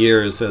or even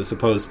years, as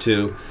opposed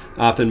to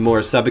often more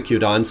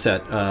subacute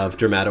onset of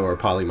dermato or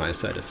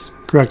polymyositis.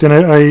 Correct. And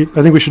I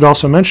think we should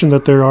also mention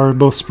that there are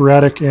both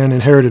sporadic and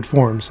inherited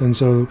forms. And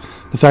so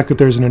the fact that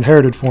there's an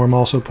inherited form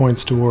also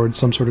points towards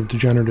some sort of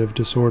degenerative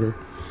disorder.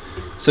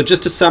 So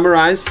just to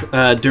summarize,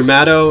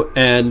 dermato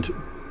and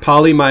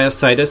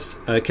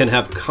polymyositis can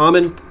have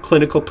common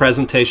clinical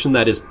presentation,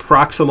 that is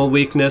proximal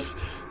weakness,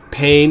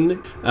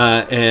 pain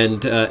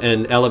and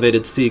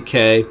elevated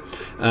CK.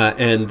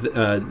 And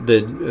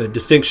the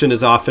distinction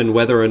is often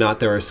whether or not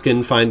there are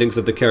skin findings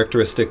of the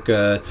characteristic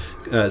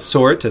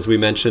sort, as we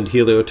mentioned,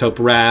 heliotrope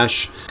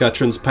rash,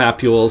 Guthrun's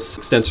papules,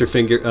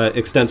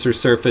 extensor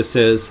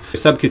surfaces,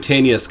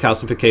 subcutaneous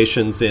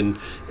calcifications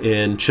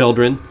in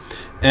children,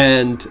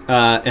 and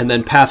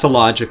then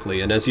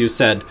pathologically. And as you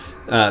said,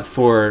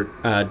 for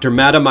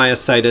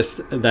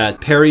dermatomyositis, that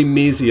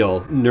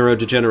perimesial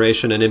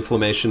neurodegeneration and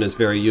inflammation is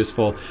very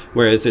useful,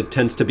 whereas it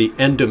tends to be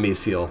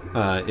endomesial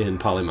in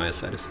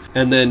polymyositis.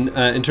 And then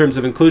in terms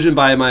of inclusion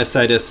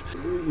biomyositis,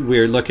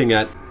 we're looking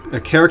at a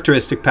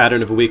characteristic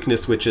pattern of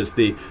weakness, which is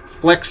the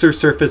flexor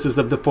surfaces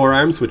of the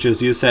forearms, which,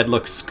 as you said,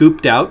 look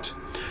scooped out.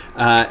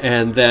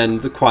 And then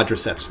the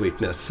quadriceps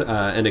weakness.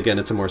 And again,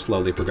 it's a more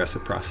slowly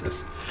progressive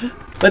process.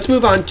 Let's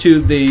move on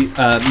to the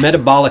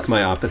metabolic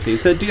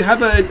myopathies. Do you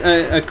have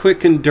a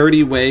quick and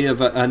dirty way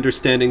of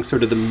understanding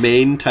sort of the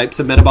main types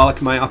of metabolic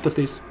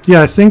myopathies?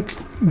 Yeah, I think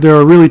there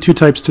are really two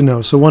types to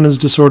know. So one is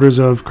disorders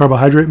of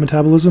carbohydrate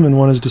metabolism, and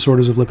one is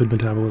disorders of lipid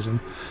metabolism.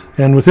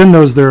 And within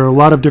those, there are a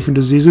lot of different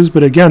diseases,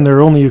 but again, there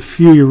are only a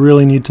few you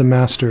really need to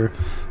master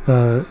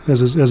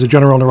as a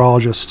general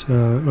neurologist,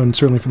 and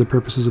certainly for the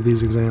purposes of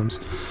these exams.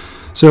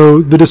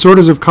 So the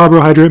disorders of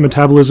carbohydrate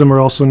metabolism are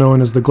also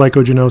known as the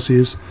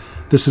glycogenoses.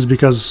 This is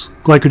because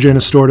glycogen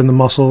is stored in the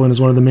muscle and is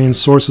one of the main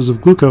sources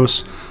of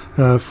glucose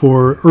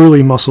for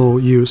early muscle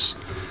use.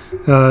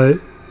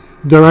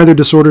 They're either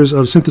disorders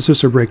of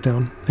synthesis or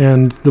breakdown,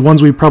 and the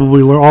ones we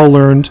probably all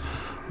learned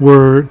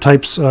were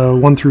types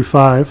 1 through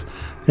 5,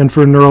 and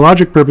for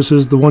neurologic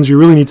purposes, the ones you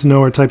really need to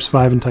know are types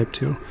 5 and type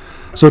 2.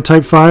 So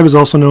type 5 is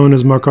also known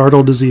as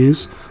McArdle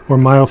disease or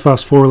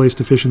myophosphorylase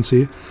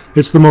deficiency.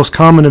 It's the most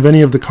common of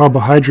any of the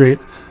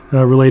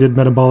carbohydrate-related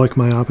metabolic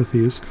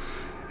myopathies.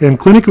 And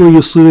clinically,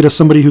 you'll see it as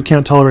somebody who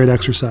can't tolerate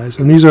exercise.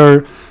 And these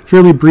are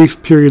fairly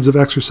brief periods of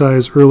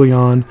exercise early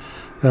on.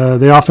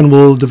 They often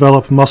will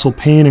develop muscle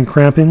pain and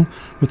cramping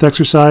with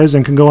exercise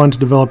and can go on to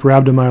develop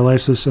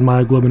rhabdomyolysis and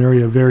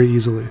myoglobinuria very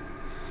easily.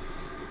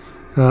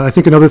 I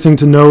think another thing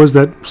to know is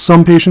that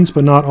some patients,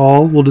 but not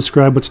all, will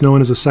describe what's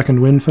known as a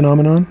second wind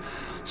phenomenon.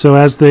 So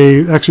as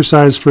they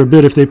exercise for a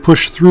bit, if they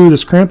push through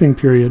this cramping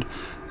period,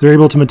 they're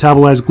able to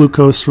metabolize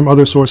glucose from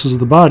other sources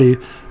of the body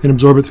and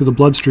absorb it through the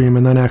bloodstream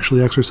and then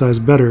actually exercise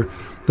better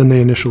than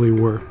they initially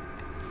were.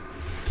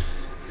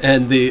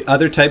 And the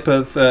other type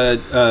of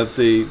the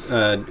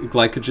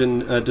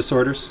glycogen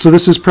disorders? So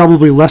this is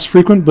probably less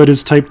frequent, but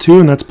is type 2,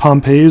 and that's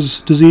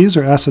Pompe's disease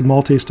or acid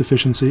maltase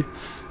deficiency.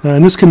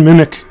 And this can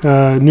mimic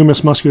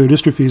numerous muscular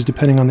dystrophies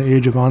depending on the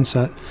age of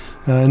onset.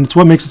 And it's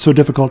what makes it so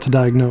difficult to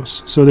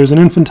diagnose. So there's an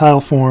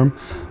infantile form,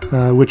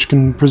 which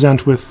can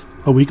present with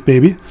a weak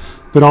baby,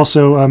 but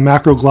also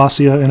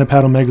macroglossia and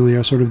hepatomegaly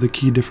are sort of the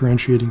key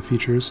differentiating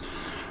features.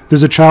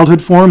 There's a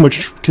childhood form,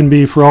 which can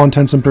be, for all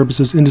intents and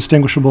purposes,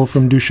 indistinguishable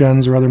from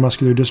Duchenne's or other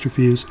muscular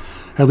dystrophies,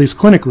 at least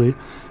clinically.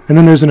 And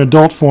then there's an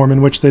adult form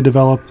in which they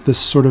develop this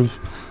sort of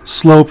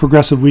slow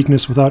progressive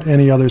weakness without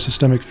any other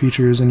systemic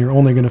features, and you're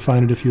only going to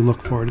find it if you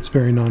look for it. It's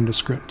very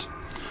nondescript.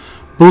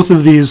 Both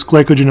of these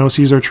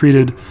glycogenoses are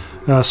treated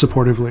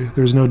supportively.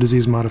 There's no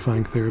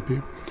disease-modifying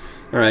therapy.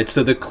 All right,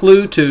 so the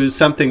clue to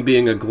something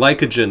being a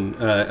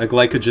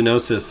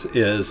glycogenosis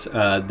is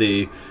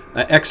the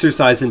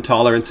exercise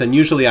intolerance, and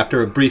usually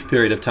after a brief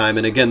period of time.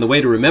 And again, the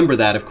way to remember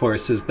that, of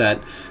course, is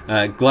that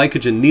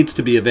glycogen needs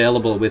to be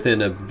available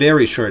within a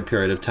very short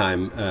period of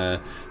time,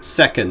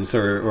 seconds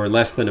or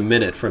less than a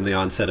minute from the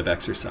onset of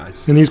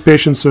exercise. And these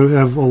patients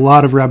have a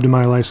lot of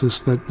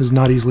rhabdomyolysis that is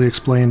not easily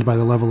explained by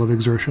the level of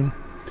exertion.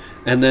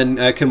 And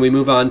then can we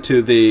move on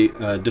to the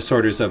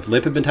disorders of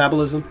lipid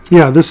metabolism?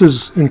 Yeah, this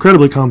is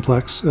incredibly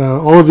complex.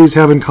 All of these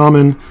have in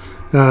common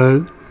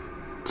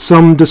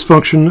some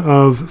dysfunction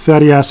of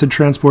fatty acid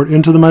transport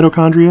into the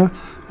mitochondria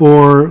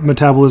or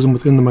metabolism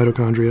within the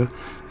mitochondria.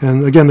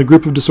 And again, the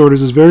group of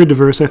disorders is very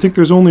diverse. I think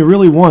there's only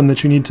really one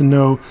that you need to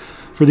know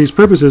for these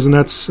purposes, and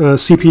that's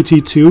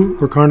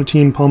CPT2 or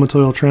carnitine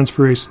palmitoyl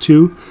transferase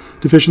 2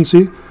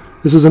 deficiency.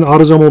 This is an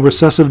autosomal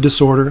recessive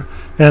disorder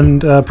and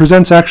can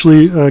present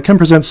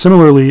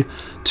similarly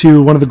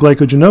to one of the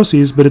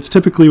glycogenoses, but it's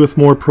typically with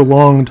more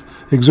prolonged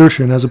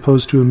exertion as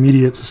opposed to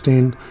immediate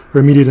sustained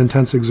or immediate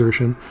intense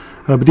exertion.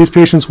 But these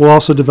patients will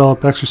also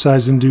develop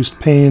exercise-induced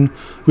pain,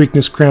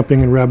 weakness,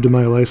 cramping, and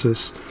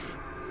rhabdomyolysis.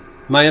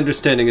 My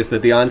understanding is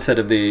that the onset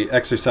of the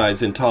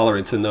exercise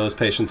intolerance in those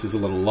patients is a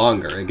little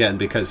longer, again,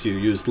 because you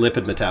use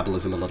lipid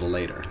metabolism a little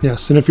later.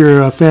 Yes, and if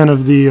you're a fan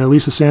of the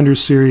Lisa Sanders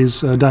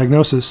series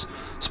Diagnosis,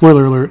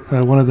 spoiler alert,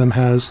 one of them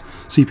has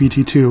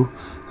CPT2,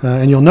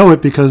 and you'll know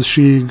it because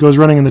she goes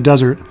running in the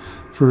desert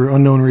for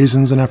unknown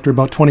reasons, and after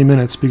about 20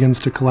 minutes begins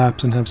to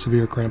collapse and have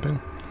severe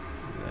cramping.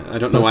 I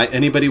don't know why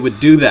anybody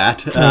would do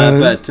that,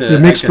 but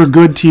it makes for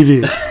good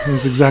TV.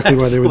 That's exactly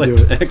why they would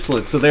do it.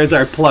 Excellent. So there's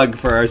our plug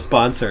for our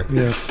sponsor.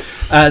 Yeah.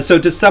 So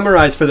to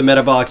summarize for the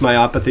metabolic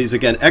myopathies,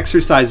 again,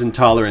 exercise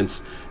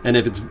intolerance. And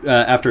if it's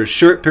after a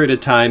short period of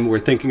time, we're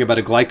thinking about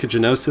a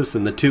glycogenosis.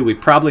 And the two we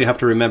probably have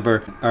to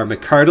remember are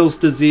McArdle's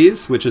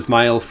disease, which is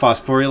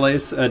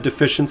myelophosphorylase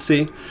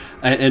deficiency,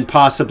 and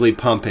possibly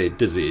Pompe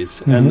disease.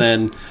 Mm-hmm. And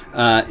then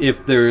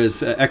if there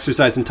is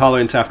exercise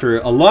intolerance after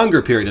a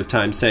longer period of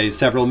time, say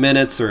several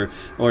minutes or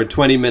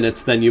 20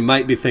 minutes, then you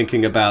might be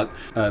thinking about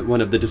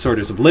one of the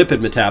disorders of lipid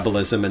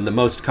metabolism. And the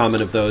most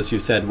common of those you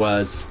said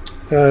was?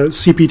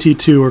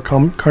 CPT2 or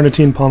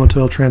carnitine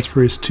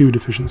palmitoyltransferase 2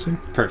 deficiency.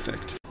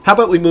 Perfect. How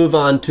about we move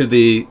on to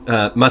the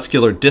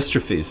muscular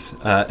dystrophies?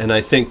 And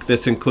I think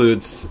this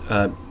includes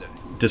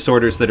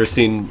disorders that are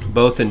seen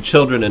both in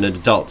children and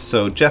adults.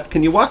 So, Jeff,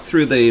 can you walk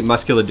through the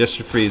muscular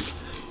dystrophies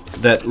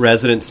that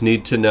residents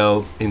need to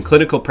know in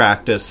clinical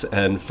practice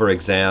and for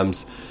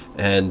exams?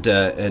 And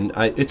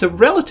it's a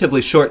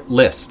relatively short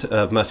list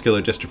of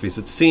muscular dystrophies.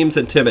 It seems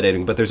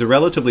intimidating, but there's a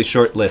relatively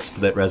short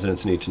list that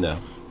residents need to know.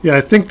 Yeah,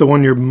 I think the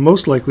one you're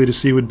most likely to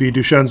see would be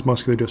Duchenne's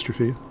muscular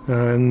dystrophy.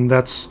 And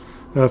that's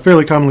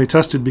fairly commonly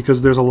tested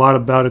because there's a lot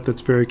about it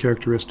that's very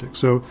characteristic.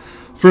 So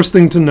first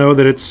thing to know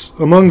that it's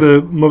among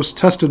the most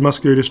tested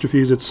muscular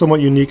dystrophies. It's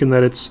somewhat unique in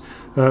that it's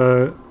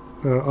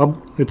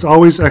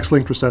always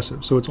X-linked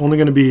recessive. So it's only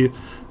going to be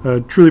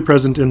truly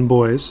present in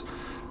boys.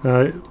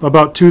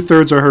 About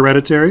 2/3 are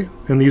hereditary,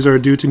 and these are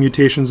due to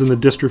mutations in the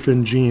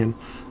dystrophin gene.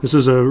 This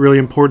is a really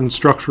important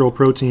structural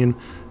protein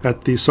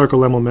at the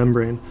sarcolemmal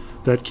membrane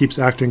that keeps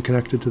actin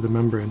connected to the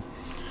membrane.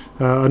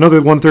 Another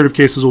 1/3 of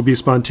cases will be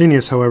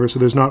spontaneous, however, so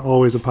there's not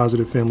always a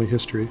positive family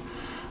history.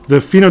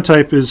 The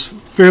phenotype is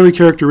fairly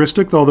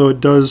characteristic, although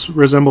it does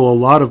resemble a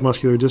lot of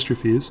muscular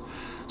dystrophies.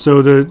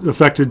 So the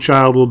affected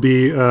child will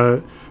be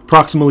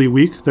proximally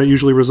weak. That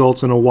usually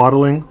results in a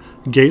waddling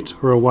gait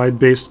or a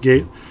wide-based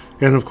gait.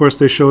 And of course,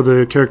 they show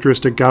the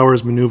characteristic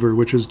Gower's maneuver,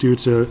 which is due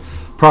to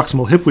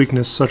proximal hip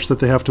weakness, such that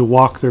they have to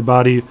walk their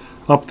body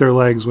up their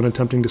legs when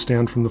attempting to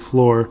stand from the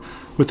floor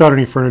without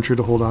any furniture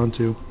to hold on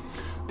to.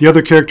 The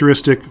other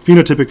characteristic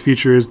phenotypic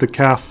feature is the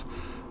calf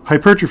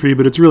hypertrophy,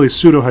 but it's really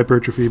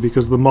pseudo-hypertrophy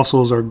because the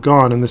muscles are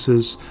gone, and this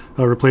is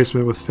a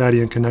replacement with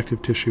fatty and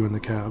connective tissue in the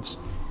calves.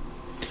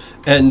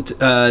 And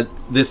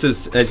this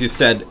is, as you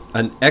said,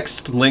 an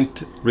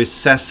X-linked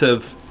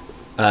recessive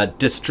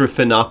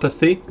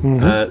dystrophinopathy.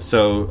 Mm-hmm.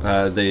 So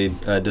the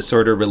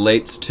disorder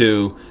relates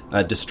to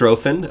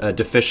dystrophin, a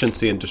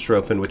deficiency in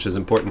dystrophin, which is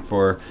important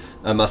for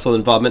muscle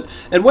involvement.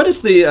 And what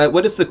is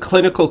the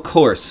clinical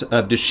course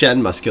of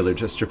Duchenne muscular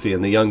dystrophy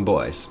in the young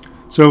boys?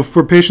 So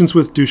for patients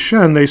with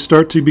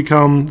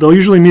Duchenne, they'll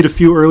usually meet a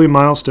few early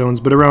milestones,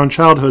 but around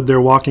childhood,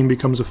 their walking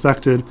becomes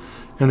affected,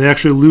 and they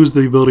actually lose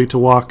the ability to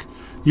walk,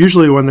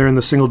 usually when they're in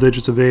the single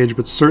digits of age,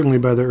 but certainly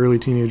by their early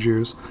teenage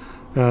years.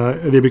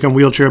 They become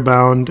wheelchair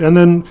bound, and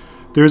then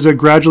there's a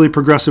gradually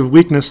progressive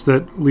weakness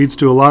that leads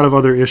to a lot of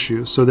other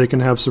issues. So they can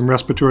have some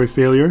respiratory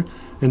failure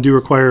and do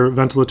require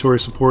ventilatory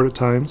support at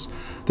times.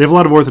 They have a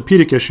lot of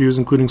orthopedic issues,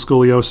 including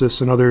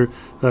scoliosis and other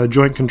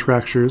joint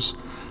contractures.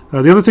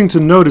 The other thing to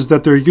note is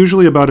that they're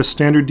usually about a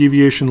standard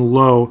deviation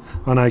low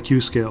on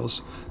IQ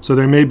scales. So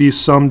there may be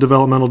some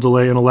developmental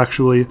delay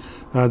intellectually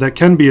that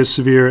can be as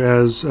severe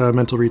as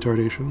mental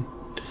retardation.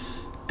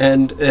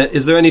 And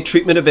is there any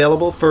treatment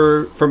available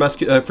for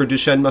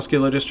Duchenne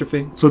muscular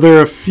dystrophy? So there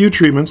are a few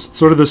treatments.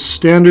 Sort of the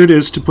standard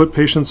is to put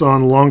patients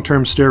on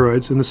long-term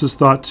steroids, and this is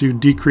thought to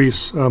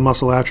decrease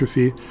muscle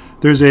atrophy.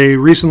 There's a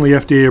recently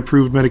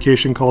FDA-approved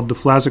medication called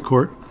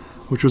Deflazacort,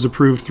 which was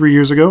approved 3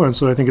 years ago, and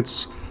so I think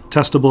it's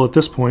testable at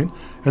this point.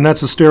 And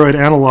that's a steroid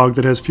analog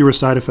that has fewer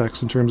side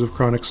effects in terms of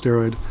chronic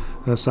steroid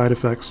side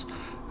effects.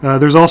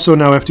 There's also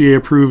now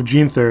FDA-approved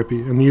gene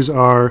therapy, and these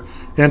are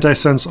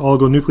antisense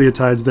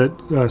oligonucleotides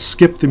that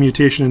skip the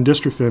mutation in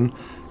dystrophin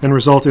and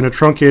result in a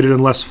truncated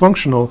and less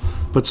functional,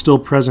 but still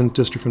present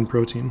dystrophin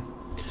protein.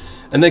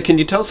 And then can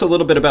you tell us a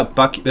little bit about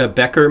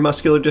Becker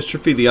muscular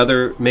dystrophy, the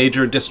other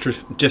major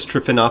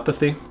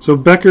dystrophinopathy? So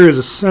Becker is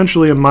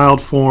essentially a mild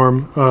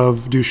form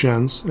of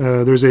Duchenne's.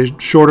 There's a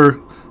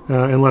shorter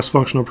and less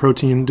functional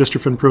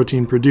dystrophin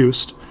protein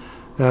produced.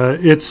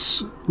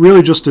 It's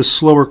really just a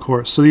slower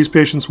course. So these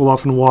patients will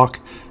often walk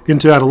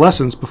into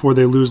adolescence before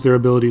they lose their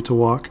ability to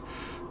walk.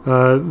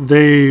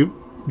 They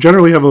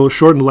generally have a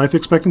shortened life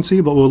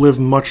expectancy, but will live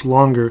much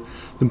longer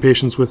than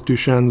patients with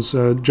Duchenne's,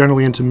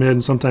 generally into mid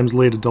and sometimes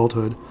late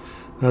adulthood.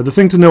 The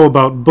thing to know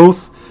about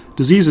both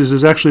diseases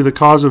is actually the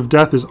cause of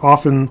death is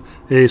often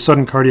a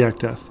sudden cardiac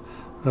death.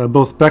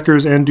 Both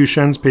Becker's and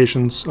Duchenne's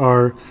patients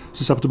are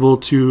susceptible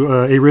to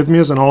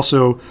arrhythmias and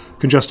also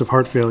congestive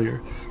heart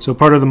failure. So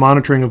part of the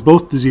monitoring of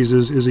both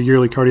diseases is a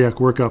yearly cardiac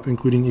workup,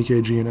 including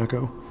EKG and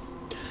echo.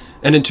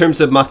 And in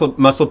terms of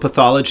muscle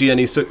pathology,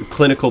 any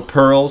clinical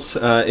pearls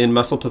in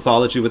muscle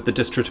pathology with the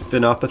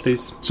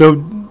dystrophinopathies?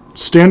 So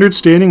standard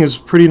staining is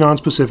pretty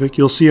nonspecific.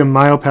 You'll see a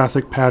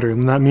myopathic pattern,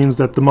 and that means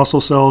that the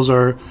muscle cells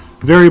are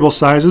variable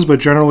sizes, but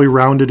generally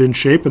rounded in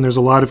shape, and there's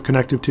a lot of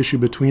connective tissue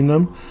between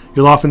them.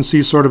 You'll often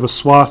see sort of a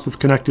swath of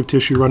connective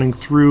tissue running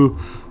through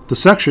the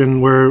section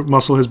where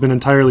muscle has been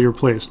entirely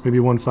replaced. Maybe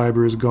one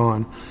fiber is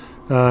gone.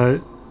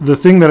 the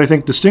thing that I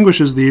think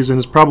distinguishes these and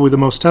is probably the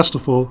most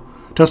testable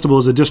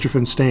is a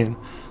dystrophin stain.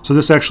 So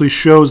this actually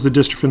shows the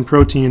dystrophin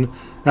protein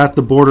at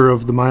the border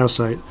of the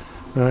myocyte.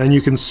 And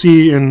you can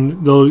see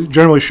they'll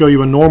generally show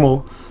you a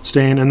normal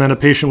stain and then a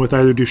patient with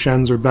either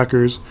Duchenne's or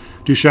Becker's.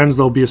 Duchenne's,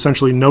 there'll be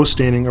essentially no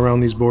staining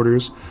around these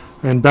borders,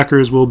 and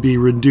Becker's will be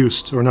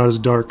reduced or not as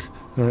dark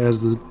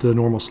as the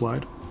normal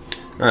slide.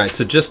 All right,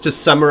 so just to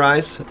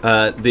summarize,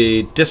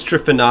 the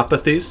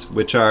dystrophinopathies,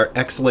 which are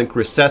X-linked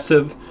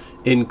recessive,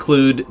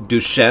 include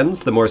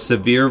Duchenne's, the more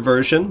severe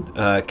version,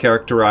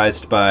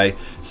 characterized by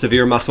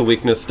severe muscle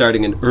weakness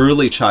starting in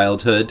early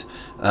childhood,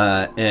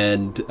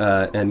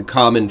 and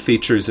common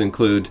features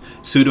include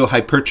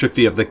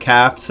pseudohypertrophy of the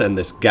calves and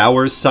this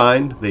Gower's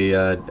sign,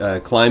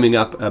 the climbing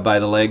up by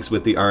the legs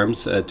with the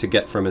arms to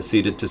get from a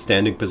seated to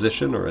standing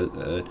position or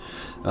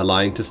a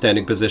lying to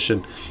standing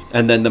position,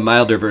 and then the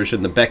milder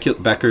version, the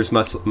Becker's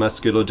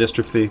muscular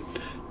dystrophy.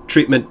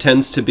 Treatment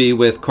tends to be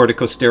with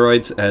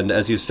corticosteroids, and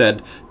as you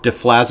said,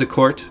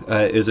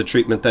 deflazacort is a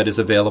treatment that is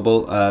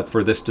available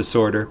for this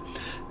disorder.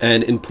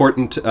 And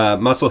important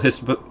muscle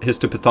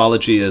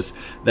histopathology is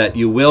that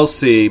you will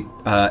see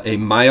a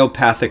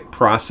myopathic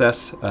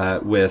process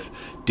with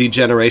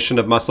degeneration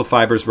of muscle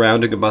fibers,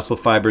 rounding of muscle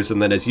fibers,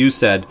 and then, as you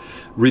said,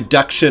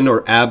 reduction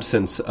or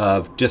absence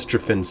of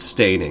dystrophin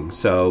staining.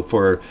 So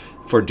for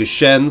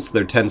Duchenne's,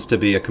 there tends to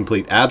be a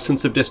complete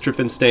absence of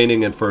dystrophin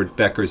staining, and for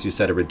Becker's, you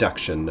said a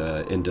reduction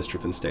in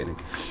dystrophin staining.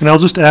 And I'll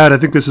just add, I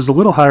think this is a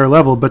little higher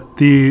level, but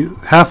the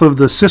half of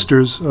the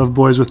sisters of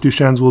boys with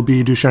Duchenne's will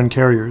be Duchenne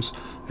carriers.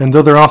 And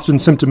though they're often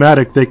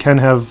symptomatic, they can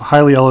have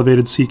highly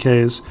elevated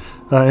CKs.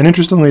 And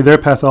interestingly, their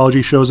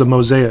pathology shows a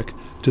mosaic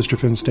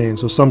dystrophin stain.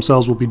 So some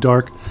cells will be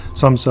dark,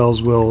 some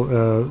cells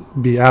will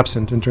be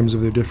absent in terms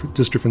of their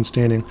dystrophin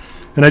staining.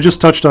 And I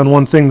just touched on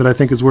one thing that I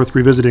think is worth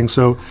revisiting.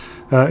 So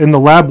in the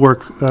lab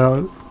work,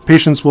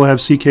 patients will have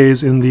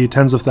CKs in the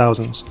tens of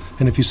thousands.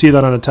 And if you see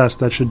that on a test,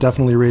 that should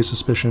definitely raise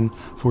suspicion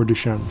for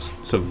Duchenne's.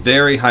 So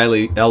very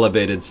highly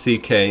elevated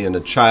CK in a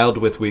child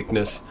with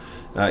weakness.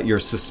 You're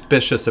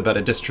suspicious about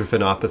a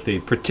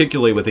dystrophinopathy,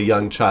 particularly with a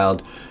young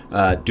child,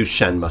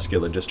 Duchenne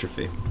muscular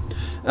dystrophy.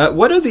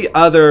 What are the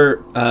other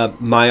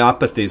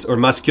myopathies or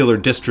muscular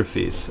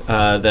dystrophies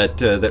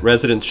that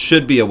residents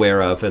should be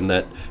aware of and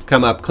that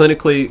come up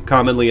clinically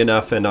commonly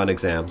enough and on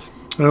exams?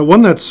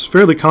 One that's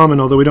fairly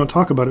common, although we don't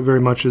talk about it very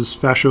much, is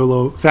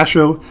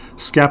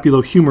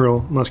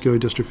facioscapulohumeral muscular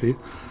dystrophy.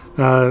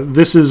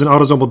 This is an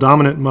autosomal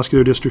dominant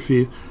muscular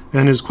dystrophy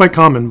and is quite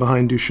common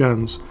behind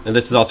Duchenne's. And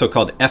this is also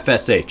called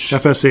FSH.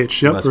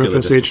 FSH, yep, or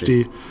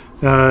FSHD.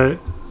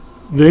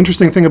 The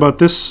interesting thing about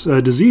this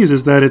disease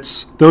is that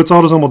though it's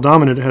autosomal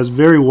dominant, it has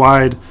very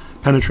wide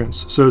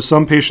penetrance. So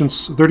some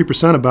patients,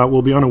 30% about,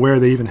 will be unaware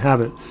they even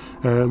have it,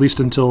 at least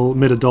until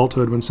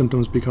mid-adulthood when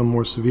symptoms become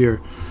more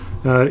severe.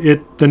 The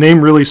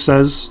name really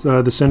says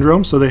the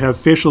syndrome, so they have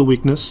facial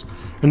weakness,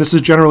 and this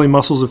is generally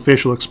muscles of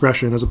facial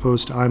expression as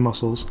opposed to eye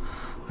muscles.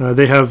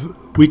 They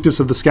have weakness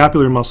of the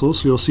scapular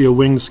muscles, so you'll see a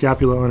winged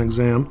scapula on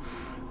exam.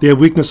 They have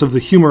weakness of the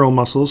humeral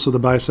muscles, so the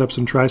biceps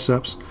and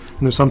triceps,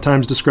 and they're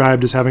sometimes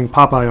described as having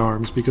Popeye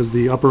arms because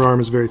the upper arm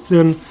is very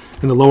thin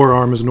and the lower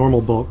arm is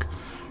normal bulk.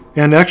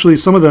 And actually,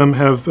 some of them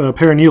have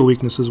perineal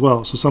weakness as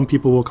well, so some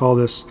people will call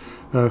this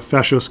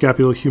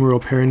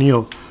facioscapulohumeral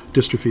perineal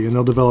dystrophy, and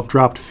they'll develop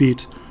dropped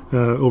feet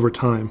over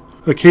time.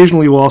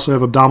 Occasionally, we'll also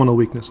have abdominal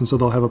weakness, and so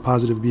they'll have a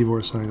positive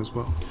BVOR sign as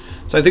well.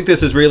 So I think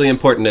this is really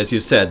important, as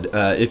you said.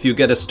 If you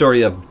get a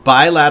story of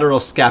bilateral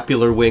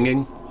scapular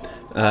winging,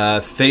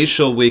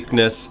 facial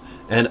weakness,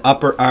 and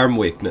upper arm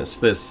weakness,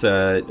 this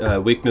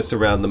weakness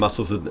around the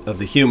muscles of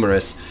the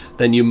humerus,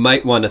 then you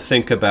might want to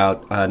think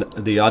about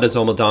the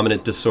autosomal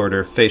dominant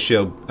disorder,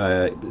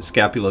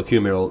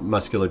 facioscapulohumeral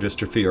muscular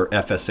dystrophy, or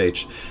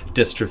FSH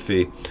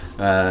dystrophy,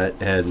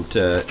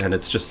 and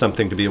it's just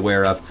something to be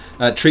aware of.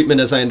 Treatment,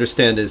 as I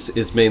understand,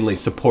 is mainly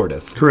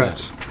supportive.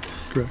 Correct.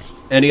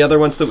 Any other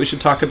ones that we should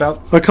talk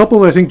about? A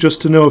couple, I think,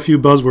 just to know a few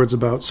buzzwords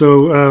about.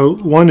 So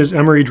one is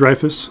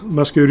Emery-Dreifuss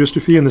muscular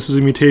dystrophy, and this is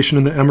a mutation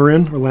in the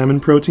emerin, or lamin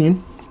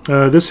protein.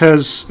 This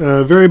has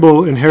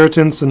variable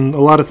inheritance, and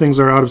a lot of things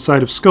are out of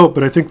sight of scope,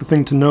 but I think the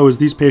thing to know is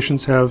these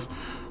patients have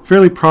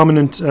fairly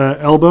prominent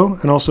elbow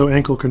and also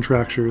ankle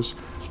contractures,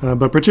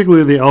 but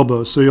particularly the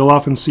elbows. So you'll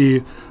often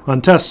see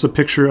on tests a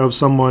picture of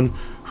someone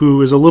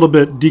who is a little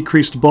bit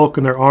decreased bulk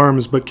in their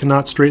arms but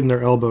cannot straighten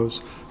their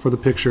elbows for the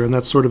picture, and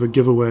that's sort of a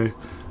giveaway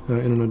in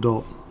an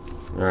adult.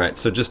 All right,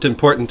 so just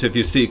important, if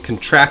you see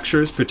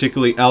contractures,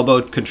 particularly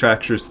elbow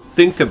contractures,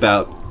 think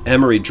about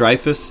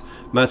Emery-Dreifuss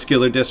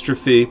muscular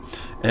dystrophy,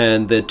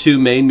 and the two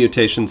main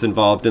mutations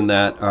involved in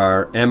that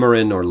are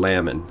emerin or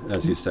lamin,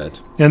 as you said.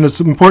 And it's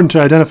important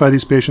to identify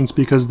these patients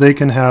because they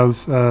can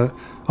have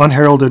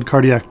unheralded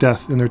cardiac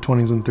death in their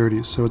 20s and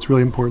 30s, so it's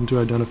really important to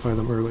identify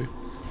them early.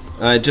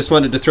 I just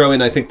wanted to throw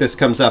in, I think this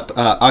comes up,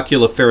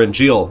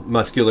 oculopharyngeal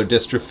muscular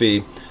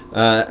dystrophy.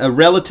 A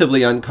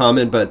relatively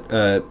uncommon, but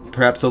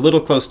perhaps a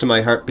little close to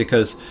my heart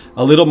because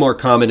a little more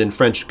common in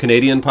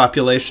French-Canadian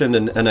population.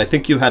 And I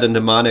think you had a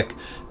mnemonic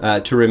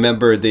to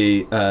remember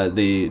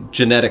the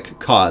genetic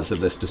cause of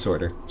this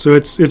disorder. So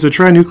it's a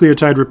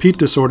trinucleotide repeat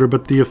disorder,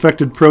 but the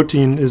affected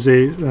protein is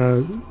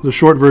the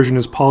short version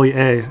is poly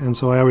A. And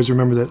so I always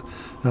remember that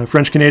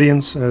French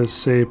Canadians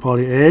say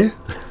poly A.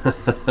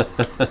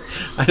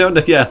 I don't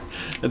know. Yeah,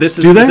 this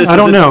is. Do they? This I is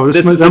don't know.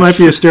 That might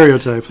be a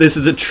stereotype. This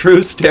is a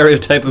true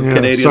stereotype of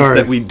Canadians sorry.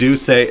 that we do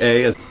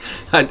say A.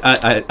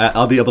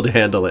 I'll be able to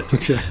handle it.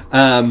 Okay.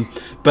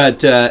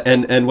 But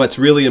what's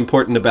really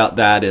important about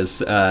that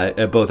is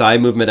both eye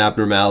movement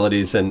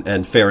abnormalities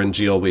and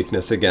pharyngeal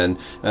weakness, again,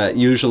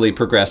 usually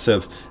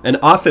progressive and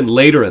often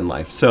later in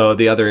life. So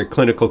the other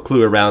clinical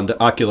clue around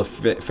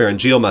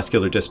oculopharyngeal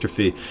muscular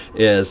dystrophy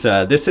is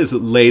this is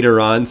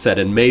later onset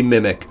and may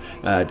mimic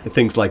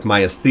things like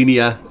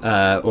myasthenia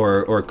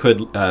or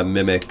could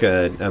mimic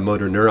a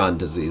motor neuron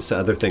disease,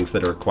 other things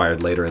that are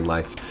acquired later in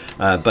life.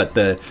 But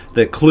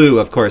the clue,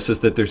 of course, is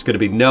that there's going to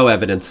be no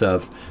evidence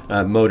of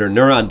motor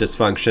neuron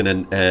dysfunction,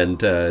 and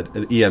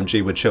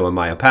EMG would show a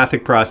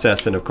myopathic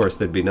process, and of course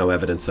there'd be no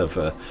evidence of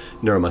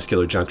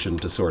neuromuscular junction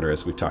disorder,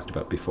 as we talked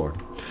about before.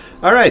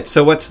 All right,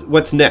 so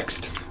what's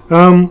next?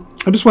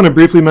 I just want to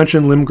briefly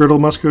mention limb-girdle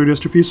muscular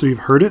dystrophy, so you've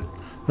heard it.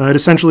 It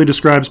essentially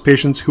describes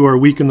patients who are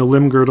weak in the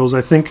limb girdles.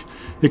 I think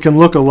it can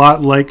look a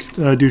lot like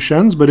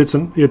Duchenne's, but it's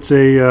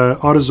a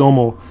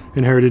autosomal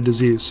inherited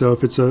disease. So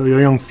if it's a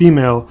young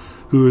female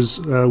who's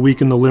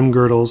weak in the limb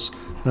girdles,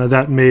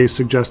 that may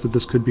suggest that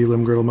this could be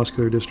limb-girdle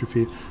muscular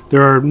dystrophy.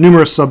 There are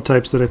numerous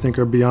subtypes that I think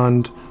are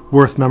beyond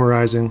worth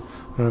memorizing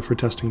for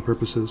testing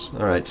purposes.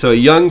 All right, so a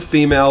young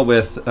female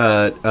with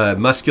a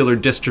muscular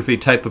dystrophy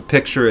type of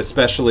picture,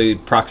 especially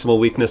proximal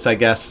weakness, I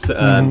guess.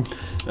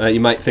 You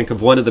might think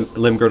of one of the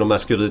limb-girdle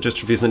muscular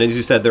dystrophies, and as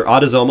you said, they're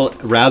autosomal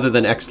rather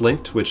than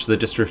X-linked, which the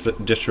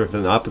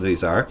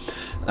dystrophinopathies are,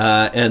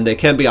 and they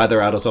can be either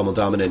autosomal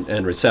dominant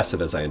and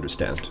recessive, as I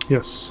understand.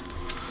 Yes.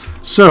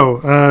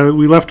 So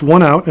we left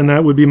one out, and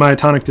that would be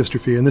myotonic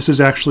dystrophy, and this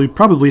is actually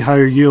probably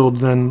higher yield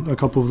than a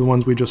couple of the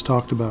ones we just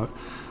talked about.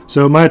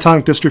 So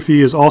myotonic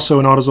dystrophy is also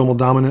an autosomal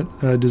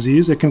dominant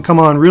disease. It can come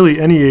on really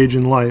any age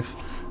in life,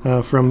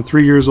 from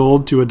 3 years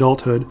old to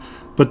adulthood,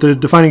 but the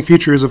defining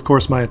feature is, of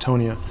course,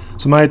 myotonia.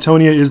 So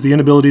myotonia is the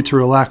inability to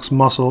relax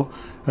muscle,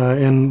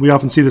 and we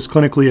often see this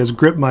clinically as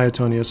grip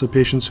myotonia, so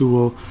patients who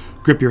will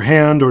grip your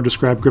hand or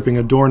describe gripping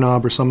a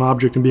doorknob or some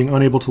object and being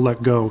unable to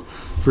let go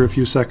for a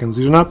few seconds.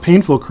 These are not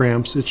painful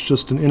cramps, it's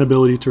just an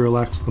inability to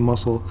relax the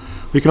muscle.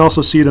 We can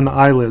also see it in the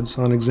eyelids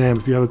on exam.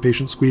 If you have a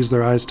patient squeeze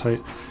their eyes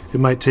tight, it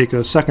might take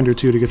a second or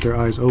two to get their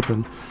eyes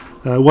open.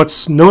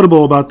 What's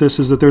notable about this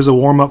is that there's a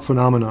warm-up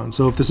phenomenon.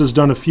 So if this is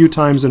done a few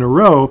times in a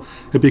row,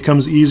 it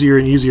becomes easier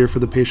and easier for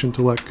the patient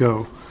to let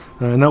go.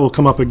 And that will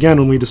come up again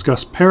when we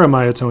discuss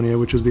paramyotonia,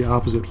 which is the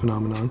opposite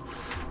phenomenon.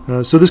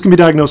 So this can be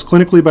diagnosed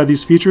clinically by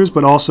these features,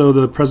 but also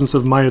the presence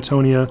of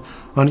myotonia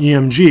on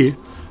EMG,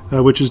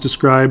 which is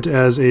described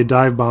as a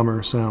dive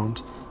bomber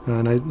sound.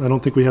 And I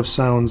don't think we have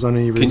sounds on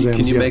any of our exams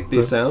Can you yet, make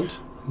the sound?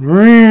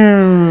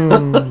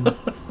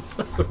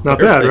 Not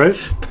bad, right?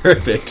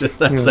 Perfect.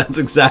 That sounds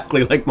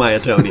exactly like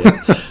myotonia.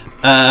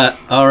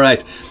 All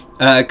right.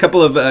 A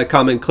couple of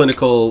common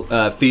clinical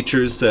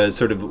features,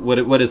 sort of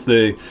what is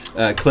the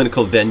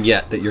clinical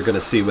vignette that you're going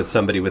to see with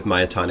somebody with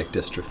myotonic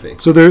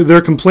dystrophy? So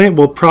their complaint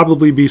will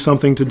probably be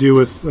something to do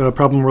with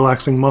problem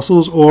relaxing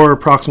muscles or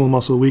proximal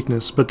muscle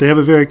weakness, but they have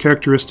a very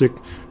characteristic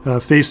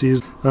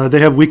facies. They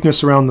have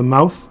weakness around the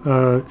mouth,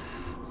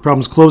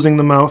 problems closing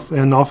the mouth,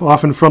 and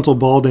often frontal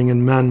balding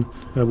in men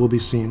will be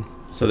seen.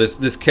 So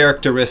this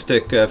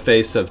characteristic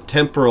face of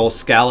temporal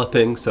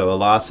scalloping, so a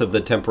loss of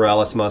the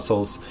temporalis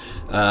muscles,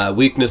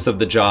 weakness of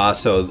the jaw,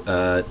 so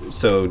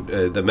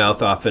the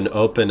mouth often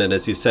open, and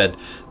as you said,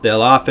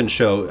 they'll often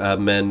show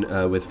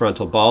men with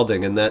frontal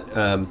balding, and that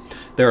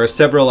there are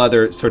several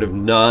other sort of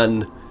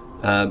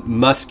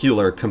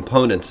non-muscular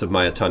components of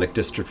myotonic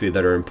dystrophy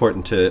that are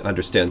important to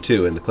understand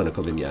too in the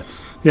clinical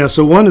vignettes. Yeah,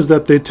 so one is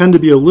that they tend to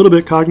be a little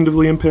bit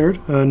cognitively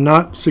impaired,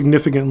 not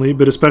significantly,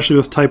 but especially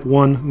with type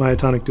 1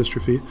 myotonic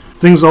dystrophy.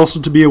 Things also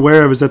to be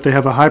aware of is that they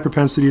have a high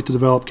propensity to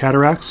develop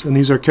cataracts, and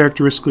these are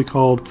characteristically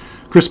called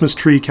Christmas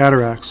tree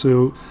cataracts.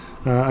 So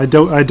I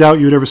doubt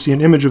you would ever see an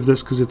image of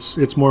this because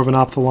it's more of an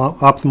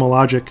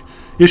ophthalmologic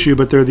issue,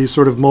 but they're these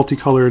sort of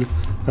multicolored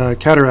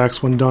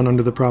cataracts when done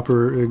under the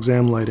proper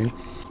exam lighting.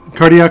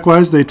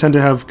 Cardiac-wise, they tend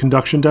to have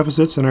conduction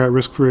deficits and are at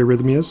risk for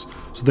arrhythmias,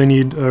 so they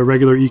need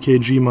regular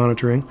EKG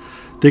monitoring.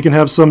 They can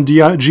have some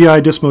GI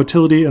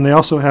dysmotility, and they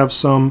also have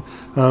some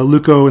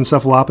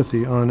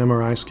leukoencephalopathy on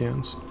MRI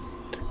scans.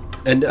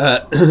 And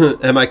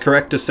am I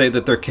correct to say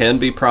that there can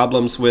be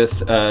problems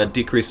with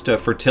decreased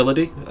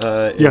fertility?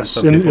 Yes,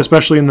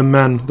 especially in the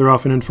men. They're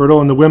often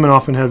infertile, and the women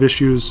often have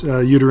issues,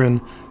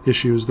 uterine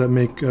issues, that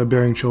make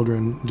bearing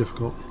children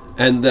difficult.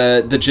 And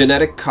the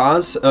genetic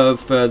cause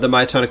of the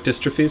myotonic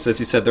dystrophies,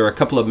 as you said, there are a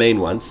couple of main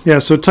ones. Yeah,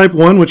 so type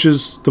 1, which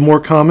is the more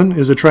common,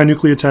 is a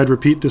trinucleotide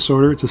repeat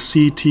disorder. It's a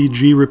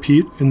CTG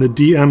repeat in the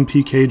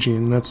DMPK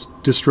gene. That's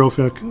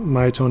dystrophic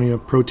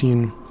myotonia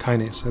protein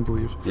kinase, I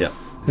believe. Yeah.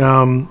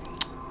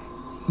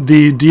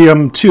 The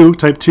DM2,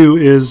 type 2,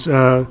 is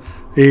a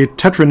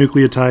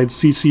tetranucleotide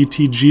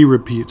CCTG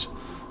repeat.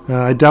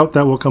 I doubt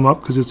that will come up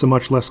because it's a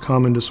much less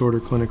common disorder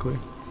clinically.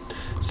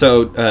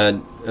 So,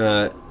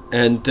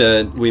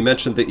 we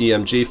mentioned the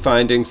EMG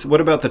findings. What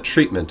about the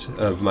treatment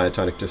of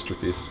myotonic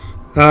dystrophies?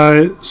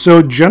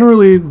 So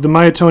generally, the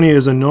myotonia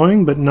is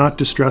annoying but not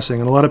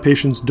distressing, and a lot of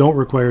patients don't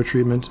require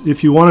treatment.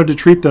 If you wanted to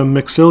treat them,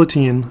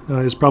 mexilotine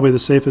is probably the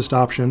safest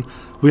option.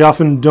 We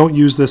often don't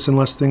use this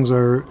unless things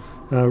are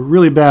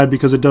really bad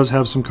because it does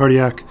have some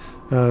cardiac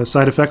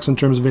side effects in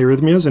terms of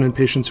arrhythmias, and in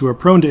patients who are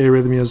prone to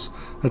arrhythmias,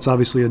 that's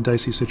obviously a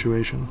dicey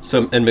situation.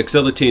 So, and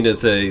mexilotine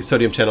is a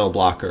sodium channel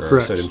blocker. Correct.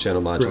 Or sodium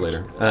channel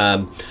modulator.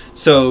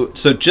 So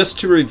just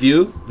to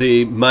review,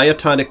 the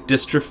myotonic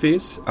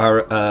dystrophies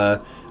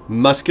are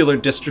muscular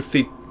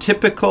dystrophy,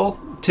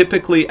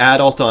 typically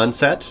adult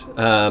onset,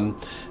 and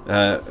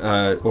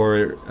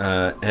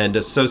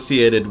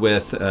associated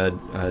with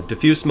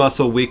diffuse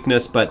muscle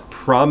weakness, but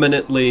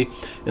prominently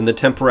in the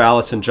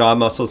temporalis and jaw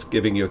muscles,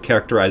 giving you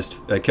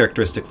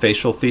characteristic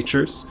facial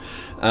features.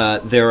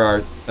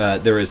 There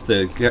is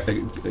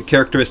the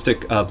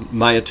characteristic of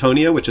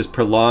myotonia, which is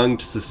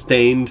prolonged,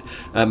 sustained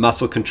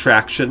muscle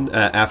contraction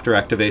after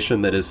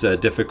activation that is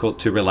difficult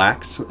to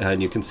relax,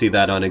 and you can see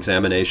that on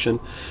examination.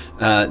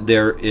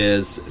 There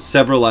is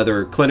several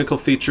other clinical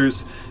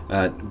features,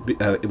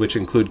 which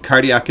include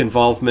cardiac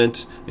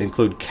involvement,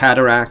 include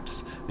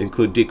cataracts,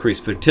 include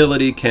decreased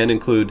fertility, can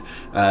include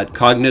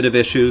cognitive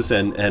issues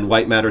and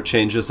white matter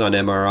changes on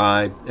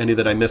MRI. Any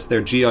that I missed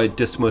there? GI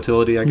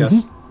dysmotility, I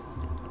guess.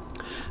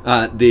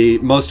 The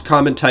most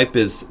common type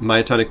is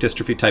myotonic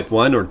dystrophy type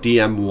 1, or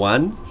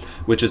DM1,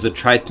 which is a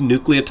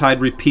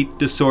trinucleotide repeat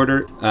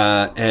disorder,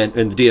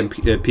 and the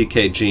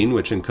DMPK gene,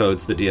 which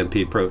encodes the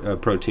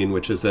DMP protein,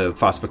 which is a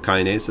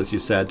phosphokinase, as you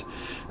said.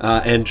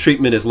 And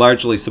treatment is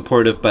largely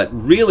supportive, but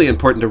really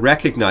important to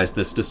recognize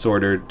this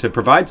disorder, to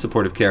provide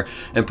supportive care,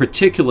 and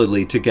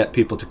particularly to get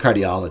people to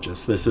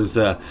cardiologists. This is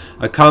a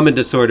common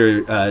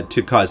disorder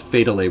to cause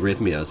fatal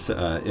arrhythmias,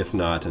 if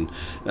not. And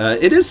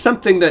it is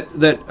something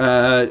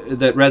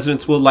that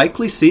residents will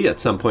likely see at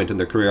some point in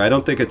their career. I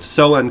don't think it's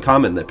so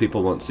uncommon that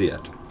people won't see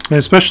it. And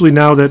especially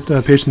now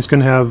that patients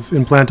can have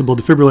implantable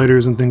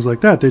defibrillators and things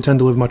like that, they tend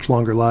to live much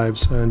longer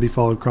lives and be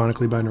followed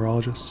chronically by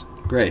neurologists.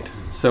 Great.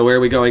 So where are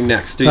we going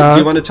next? Do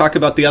you want to talk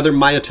about the other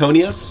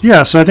myotonias?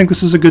 Yeah, so I think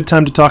this is a good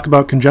time to talk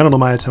about congenital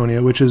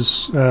myotonia, which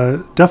is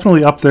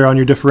definitely up there on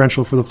your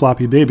differential for the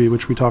floppy baby,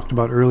 which we talked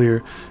about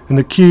earlier. And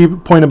the key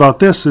point about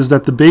this is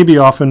that the baby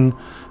often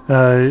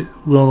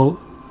will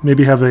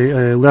maybe have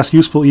a less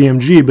useful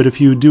EMG, but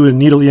if you do a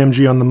needle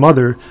EMG on the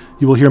mother,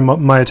 you will hear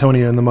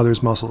myotonia in the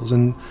mother's muscles.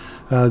 And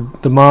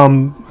the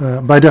mom,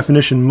 by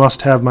definition,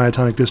 must have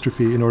myotonic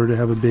dystrophy in order to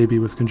have a baby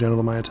with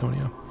congenital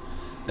myotonia.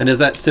 And is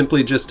that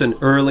simply just an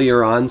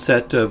earlier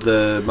onset of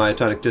the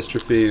myotonic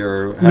dystrophy,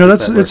 or how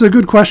does that work? It's a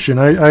good question.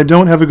 I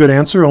don't have a good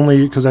answer,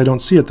 only because I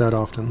don't see it that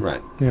often.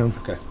 Right. Yeah.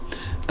 Okay.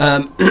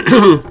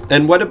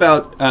 And what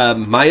about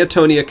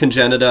myotonia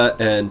congenita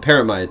and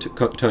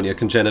paramyotonia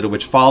congenita,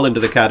 which fall into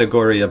the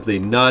category of the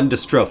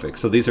non-dystrophic?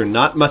 So these are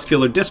not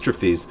muscular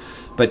dystrophies,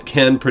 but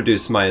can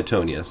produce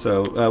myotonia.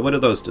 So what are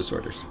those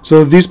disorders?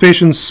 So these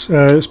patients,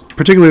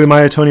 particularly the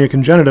myotonia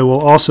congenita,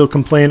 will also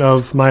complain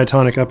of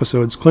myotonic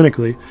episodes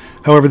clinically.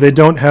 However, they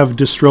don't have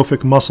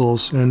dystrophic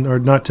muscles and are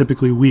not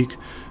typically weak.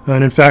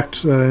 And in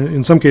fact,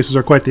 in some cases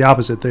are quite the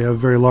opposite. They have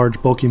very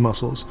large, bulky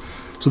muscles.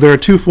 So there are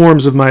two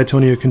forms of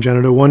myotonia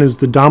congenita. One is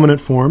the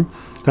dominant form,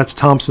 that's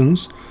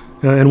Thompson's,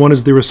 and one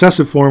is the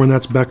recessive form, and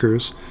that's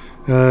Becker's.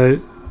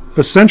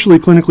 Essentially,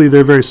 clinically,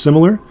 they're very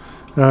similar.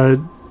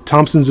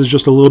 Thompson's is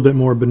just a little bit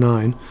more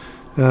benign.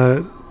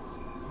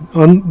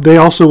 They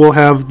also will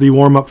have the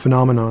warm-up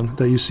phenomenon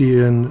that you see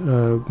in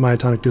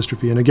myotonic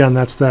dystrophy. And again,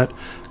 that's that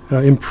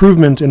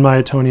improvement in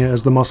myotonia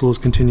as the muscle is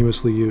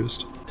continuously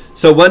used.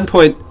 So one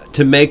point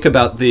to make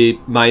about the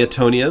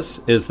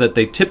myotonias is that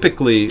they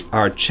typically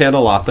are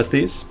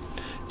channelopathies,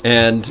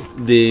 and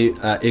the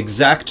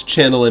exact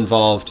channel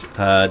involved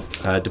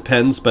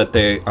depends, but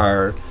they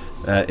are,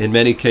 in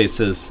many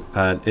cases,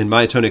 in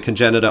myotonia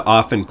congenita,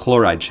 often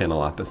chloride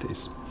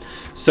channelopathies.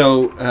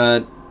 So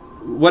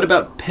what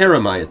about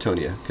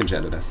paramyotonia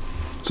congenita?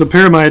 So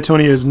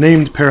paramyotonia is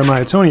named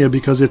paramyotonia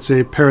because it's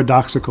a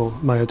paradoxical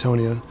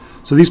myotonia.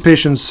 So these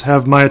patients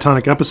have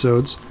myotonic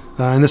episodes,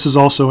 and this is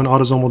also an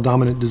autosomal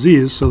dominant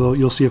disease, so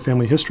you'll see a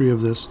family history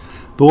of this.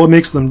 But what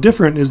makes them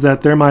different is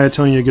that their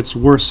myotonia gets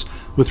worse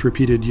with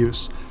repeated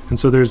use. And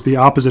so there's the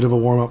opposite of a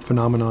warm-up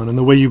phenomenon. And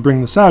the way you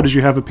bring this out is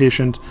you have a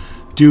patient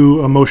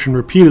do a motion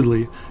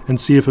repeatedly and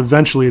see if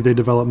eventually they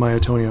develop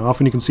myotonia.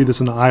 Often you can see this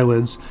in the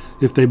eyelids.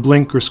 If they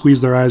blink or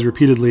squeeze their eyes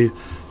repeatedly,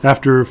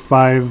 after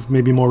 5,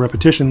 maybe more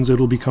repetitions,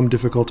 it'll become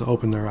difficult to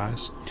open their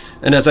eyes.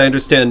 And as I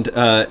understand,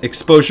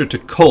 exposure to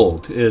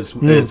cold is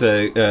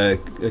a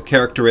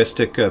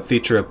characteristic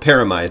feature of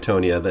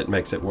paramyotonia that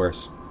makes it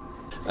worse.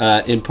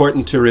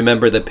 Important to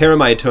remember that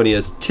paramyotonia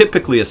is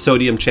typically a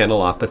sodium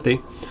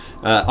channelopathy.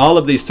 All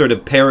of these sort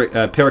of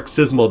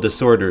paroxysmal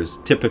disorders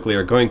typically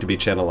are going to be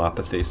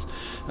channelopathies,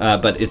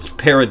 but it's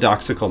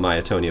paradoxical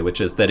myotonia,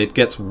 which is that it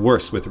gets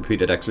worse with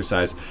repeated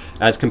exercise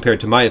as compared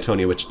to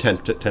myotonia, which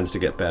tends to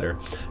get better.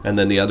 And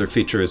then the other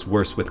feature is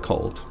worse with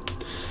cold.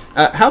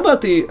 How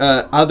about the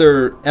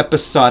other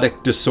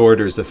episodic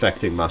disorders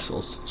affecting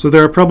muscles? So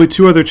there are probably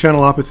 2 other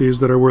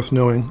channelopathies that are worth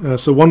knowing.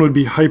 So one would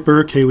be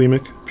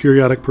hyperkalemic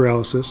periodic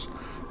paralysis,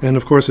 and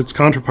of course its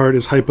counterpart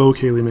is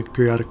hypokalemic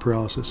periodic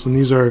paralysis. And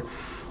these are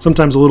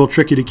sometimes a little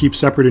tricky to keep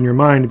separate in your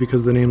mind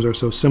because the names are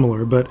so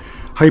similar. But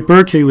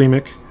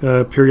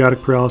hyperkalemic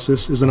periodic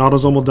paralysis is an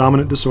autosomal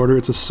dominant disorder.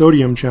 It's a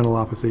sodium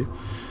channelopathy.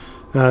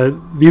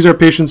 These are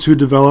patients who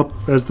develop,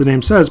 as the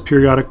name says,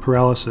 periodic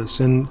paralysis.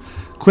 And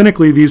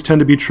clinically, these tend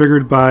to be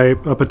triggered by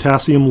a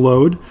potassium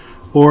load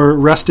or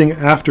resting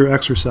after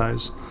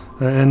exercise.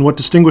 And what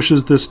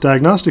distinguishes this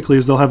diagnostically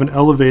is they'll have an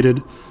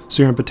elevated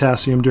serum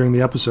potassium during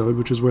the episode,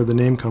 which is where the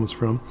name comes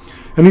from.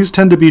 And these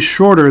tend to be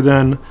shorter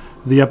than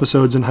the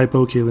episodes in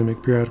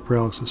hypokalemic periodic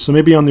paralysis. So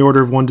maybe on the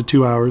order of 1 to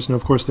 2 hours. Now,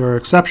 of course, there are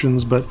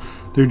exceptions, but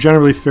they're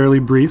generally fairly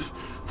brief.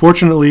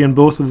 Fortunately, in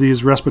both of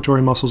these,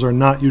 respiratory muscles are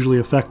not usually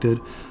affected.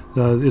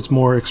 It's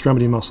more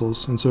extremity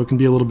muscles, and so it can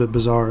be a little bit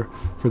bizarre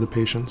for the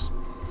patients.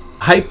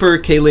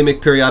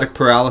 Hyperkalemic periodic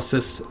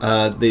paralysis,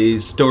 the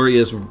story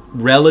is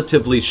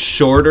relatively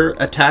shorter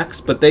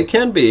attacks, but they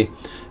can be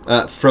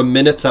from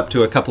minutes up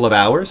to a couple of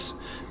hours.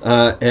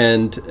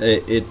 And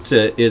it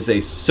is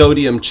a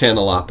sodium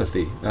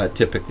channelopathy,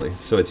 typically.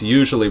 So it's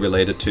usually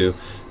related to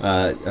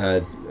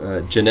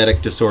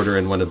genetic disorder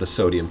in one of the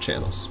sodium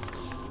channels.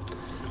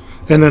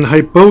 And then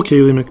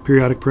hypokalemic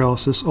periodic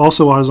paralysis,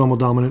 also autosomal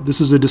dominant. This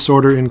is a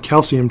disorder in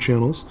calcium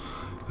channels.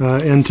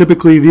 And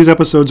typically these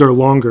episodes are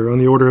longer, on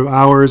the order of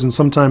hours, and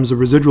sometimes a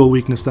residual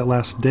weakness that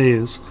lasts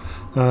days.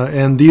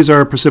 And these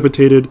are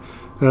precipitated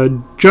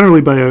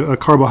generally by a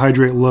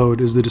carbohydrate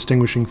load is the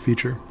distinguishing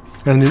feature.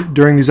 And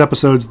during these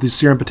episodes, the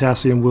serum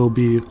potassium will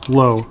be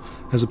low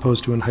as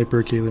opposed to in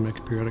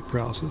hyperkalemic periodic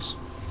paralysis.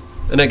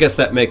 And I guess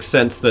that makes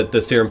sense that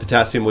the serum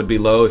potassium would be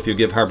low. If you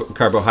give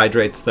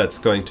carbohydrates, that's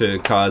going to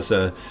cause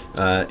an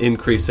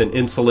increase in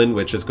insulin,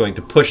 which is going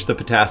to push the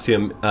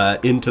potassium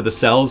into the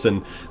cells.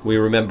 And we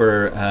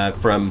remember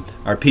from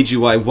our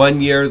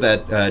PGY1 year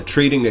that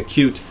treating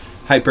acute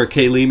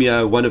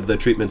hyperkalemia, one of the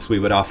treatments we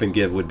would often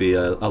give would be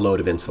a load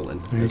of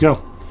insulin. There you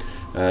go.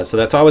 So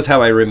that's always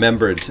how I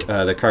remembered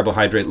the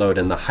carbohydrate load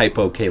and the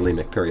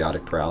hypokalemic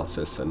periodic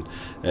paralysis.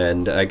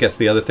 And I guess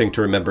the other thing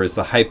to remember is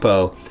the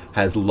hypo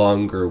has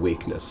longer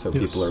weakness, so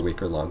yes. People are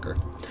weaker longer.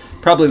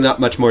 Probably not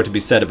much more to be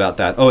said about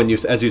that. Oh, and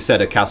as you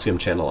said, a calcium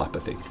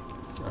channelopathy.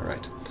 All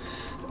right.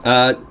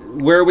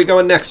 Where are we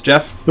going next,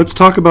 Jeff? Let's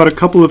talk about a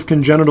couple of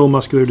congenital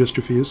muscular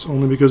dystrophies,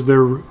 only because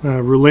they're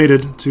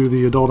related to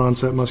the adult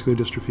onset muscular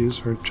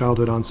dystrophies, or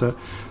childhood onset.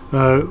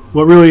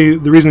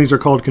 The reason these are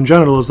called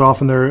congenital is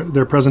often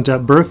they're present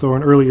at birth or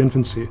in early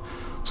infancy.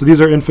 So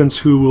these are infants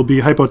who will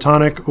be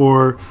hypotonic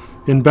or,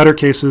 in better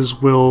cases,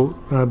 will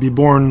be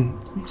born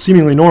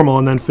seemingly normal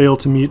and then fail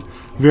to meet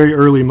very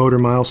early motor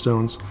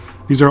milestones.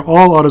 These are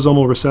all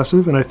autosomal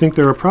recessive, and I think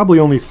there are probably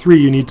only 3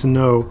 you need to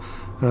know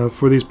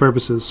for these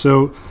purposes.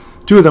 So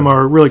 2 of them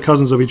are really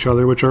cousins of each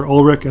other, which are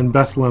Ulrich and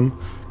Bethlem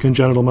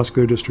congenital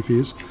muscular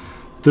dystrophies.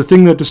 The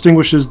thing that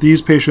distinguishes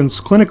these patients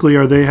clinically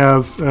are they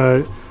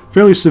have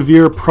fairly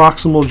severe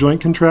proximal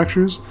joint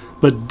contractures,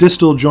 but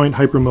distal joint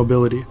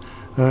hypermobility.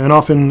 And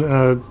often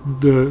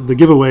the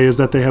giveaway is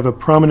that they have a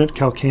prominent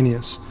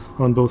calcaneus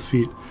on both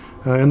feet.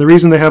 And the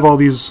reason they have all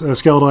these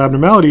skeletal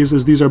abnormalities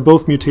is these are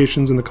both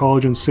mutations in the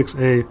collagen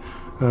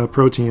 6A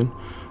protein.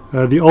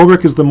 The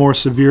Ulrich is the more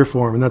severe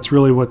form, and that's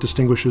really what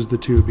distinguishes the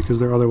 2, because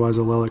they're otherwise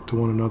allelic to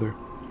one another.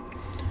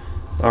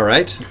 All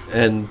right.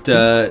 And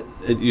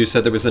you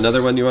said there was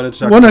another one you wanted to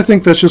talk about? One I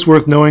think that's just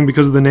worth knowing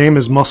because the name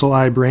is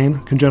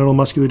muscle-eye-brain congenital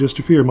muscular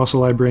dystrophy, or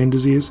muscle-eye-brain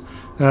disease.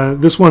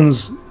 This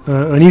one's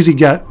an easy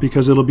get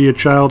because it'll be a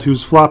child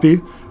who's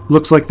floppy,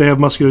 looks like they have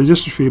muscular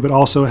dystrophy, but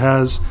also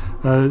has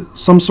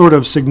some sort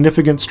of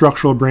significant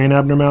structural brain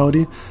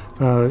abnormality,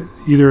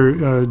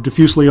 either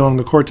diffusely along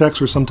the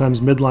cortex or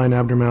sometimes midline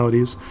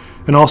abnormalities,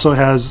 and also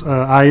has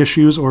eye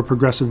issues or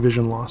progressive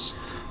vision loss.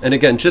 And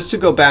again, just to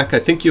go back, I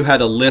think you had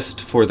a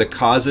list for the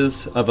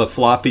causes of a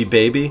floppy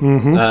baby.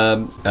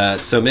 Mm-hmm.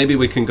 So maybe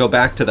we can go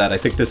back to that. I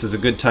think this is a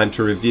good time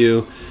to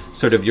review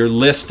sort of your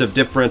list of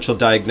differential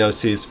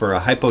diagnoses for a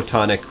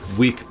hypotonic,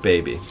 weak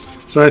baby.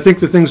 So I think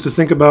the things to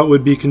think about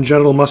would be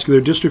congenital muscular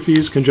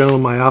dystrophies, congenital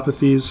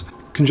myopathies,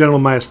 congenital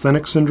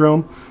myasthenic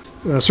syndrome.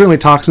 Certainly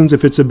toxins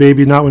if it's a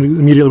baby, not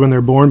immediately when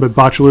they're born, but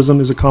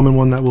botulism is a common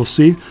one that we'll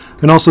see.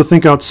 And also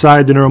think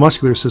outside the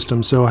neuromuscular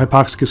system, so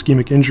hypoxic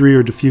ischemic injury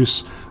or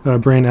diffuse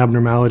brain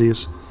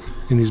abnormalities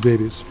in these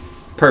babies.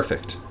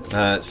 Perfect.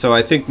 So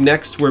I think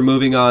next we're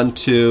moving on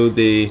to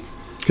the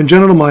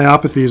congenital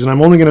myopathies, and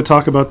I'm only going to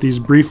talk about these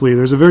briefly.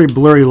 There's a very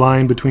blurry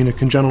line between a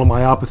congenital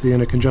myopathy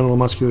and a congenital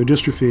muscular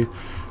dystrophy,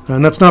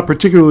 and that's not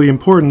particularly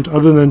important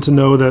other than to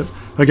know that,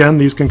 again,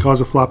 these can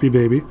cause a floppy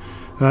baby,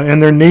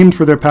 and they're named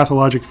for their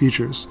pathologic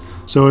features.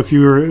 So if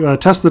you were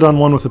tested on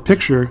one with a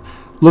picture,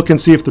 look and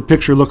see if the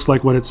picture looks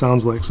like what it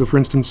sounds like. So for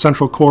instance,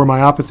 central core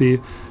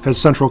myopathy has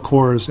central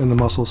cores in the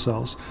muscle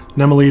cells.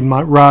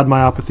 Nemeline rod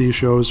myopathy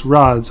shows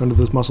rods under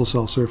the muscle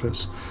cell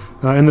surface.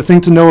 And the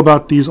thing to know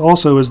about these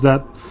also is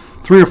that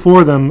 3 or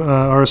 4 of them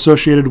are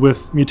associated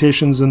with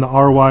mutations in the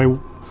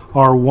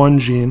RYR1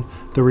 gene,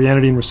 the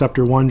ryanodine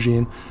receptor 1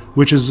 gene,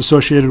 which is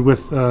associated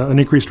with an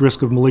increased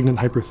risk of malignant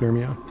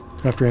hyperthermia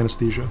after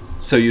anesthesia.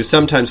 So you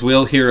sometimes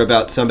will hear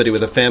about somebody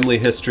with a family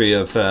history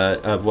of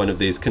one of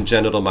these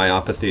congenital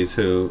myopathies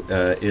who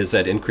is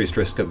at increased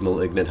risk of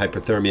malignant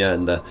hyperthermia,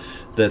 and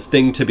the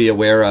thing to be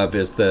aware of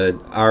is the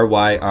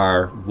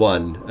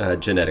RYR1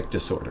 genetic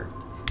disorder.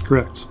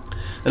 Correct.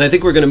 And I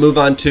think we're going to move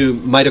on to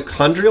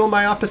mitochondrial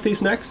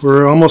myopathies next.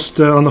 We're almost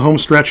on the home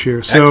stretch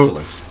here. So,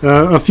 excellent.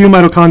 A few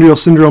mitochondrial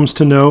syndromes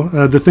to know.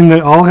 The thing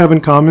they all have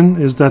in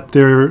common is that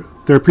their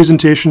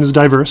presentation is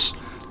diverse.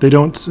 They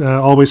don't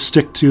always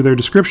stick to their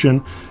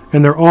description,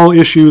 and they're all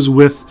issues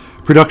with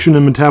production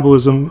and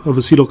metabolism of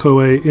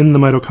acetyl-CoA in the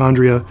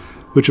mitochondria,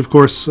 which of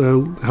course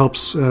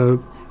helps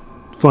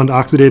fund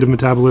oxidative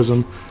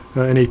metabolism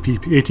and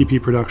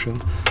ATP production.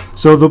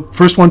 So the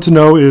first one to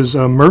know is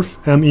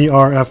MERF,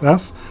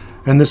 M-E-R-F-F,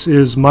 and this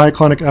is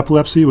myoclonic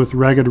epilepsy with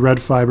ragged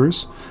red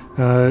fibers.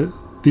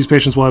 These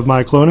patients will have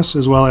myoclonus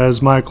as well as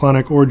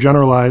myoclonic or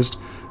generalized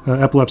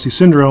epilepsy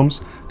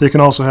syndromes. They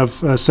can also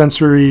have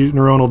sensory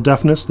neuronal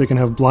deafness, they can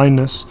have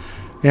blindness,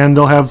 and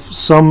they'll have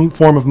some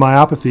form of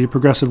myopathy,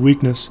 progressive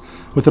weakness,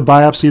 with a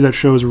biopsy that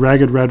shows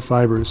ragged red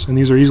fibers. And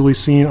these are easily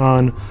seen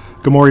on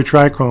Gamori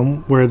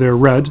trichrome, where they're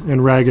red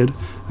and ragged,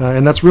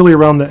 and that's really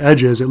around the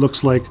edges. It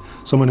looks like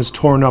someone has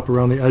torn up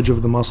around the edge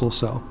of the muscle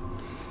cell.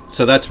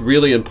 So that's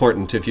really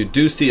important. If you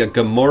do see a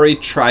Gamori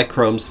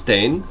trichrome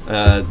stain,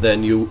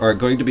 then you are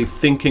going to be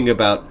thinking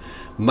about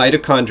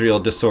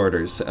mitochondrial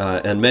disorders,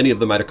 and many of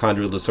the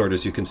mitochondrial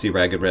disorders you can see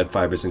ragged red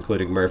fibers,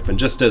 including MERF. And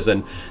just as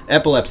an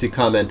epilepsy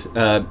comment,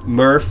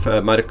 MERF,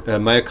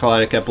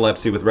 myoclonic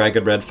epilepsy with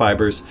ragged red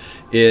fibers,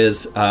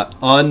 is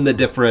on the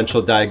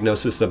differential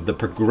diagnosis of the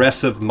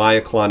progressive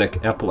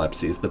myoclonic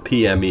epilepsies, the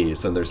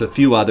PMEs, and there's a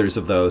few others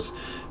of those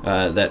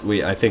that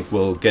I think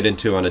we'll get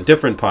into on a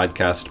different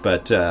podcast,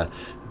 but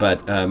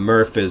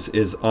MERF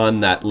is on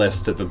that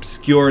list of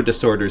obscure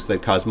disorders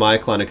that cause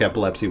myoclonic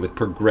epilepsy with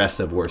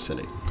progressive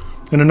worsening.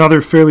 And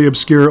another fairly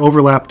obscure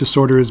overlap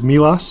disorder is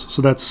MELAS.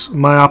 So that's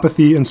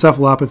myopathy,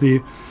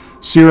 encephalopathy,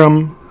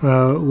 serum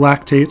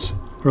lactate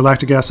or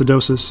lactic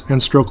acidosis,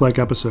 and stroke-like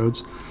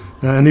episodes.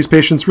 And these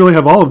patients really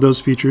have all of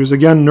those features.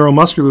 Again,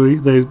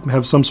 neuromuscularly, they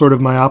have some sort of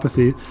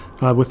myopathy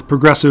with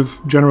progressive,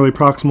 generally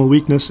proximal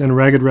weakness and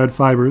ragged red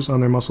fibers on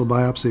their muscle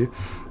biopsy,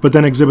 but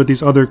then exhibit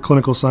these other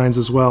clinical signs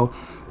as well.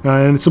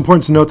 And it's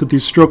important to note that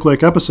these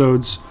stroke-like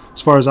episodes,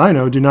 as far as I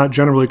know, do not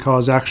generally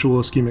cause actual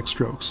ischemic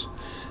strokes.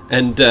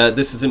 And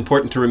this is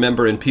important to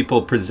remember in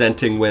people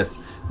presenting with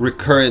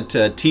recurrent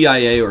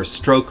TIA or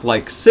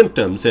stroke-like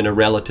symptoms in a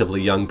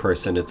relatively young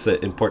person. It's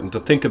important to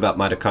think about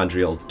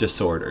mitochondrial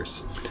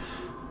disorders.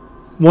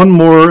 One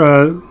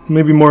more,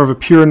 maybe more of a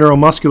pure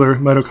neuromuscular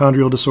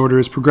mitochondrial disorder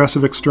is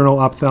progressive external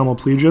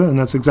ophthalmoplegia, and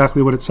that's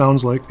exactly what it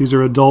sounds like. These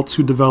are adults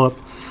who develop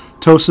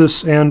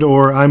ptosis and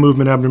or eye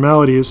movement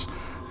abnormalities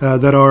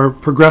that are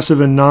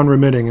progressive and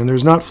non-remitting, and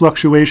there's not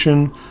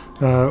fluctuation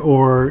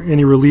or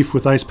any relief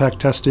with ice pack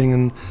testing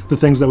and the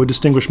things that would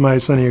distinguish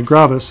myasthenia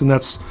gravis, and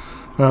that's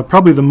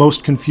probably the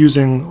most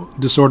confusing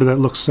disorder that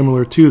looks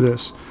similar to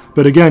this.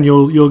 But again,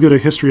 you'll get a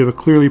history of a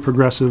clearly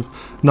progressive,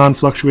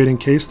 non-fluctuating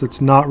case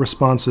that's not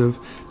responsive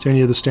to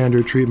any of the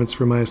standard treatments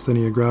for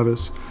myasthenia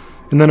gravis.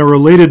 And then a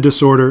related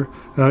disorder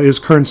is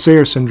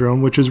Kearns-Sayre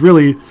syndrome, which is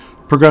really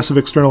progressive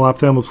external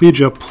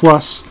ophthalmoplegia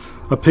plus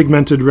a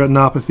pigmented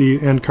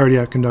retinopathy and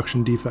cardiac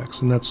conduction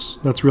defects, and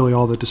that's really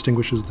all that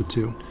distinguishes the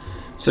two.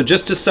 So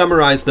just to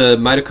summarize the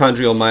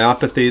mitochondrial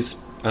myopathies,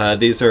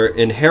 these are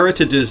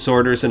inherited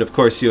disorders, and of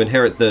course you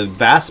inherit the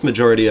vast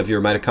majority of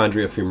your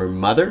mitochondria from your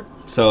mother.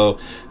 So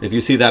if you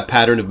see that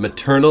pattern of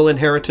maternal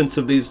inheritance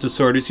of these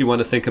disorders, you want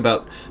to think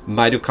about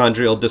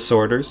mitochondrial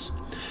disorders.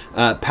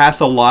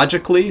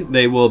 Pathologically,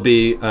 they will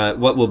be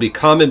what will be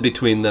common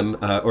between them,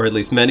 or at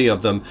least many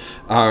of them,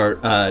 are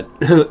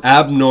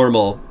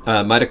abnormal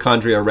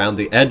mitochondria around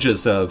the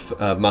edges of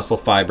muscle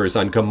fibers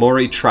on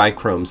Gamori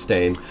trichrome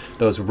stain,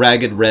 those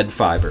ragged red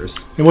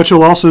fibers. And what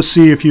you'll also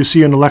see if you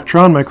see an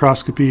electron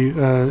microscopy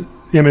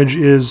image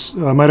is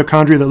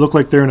mitochondria that look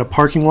like they're in a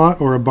parking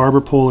lot or a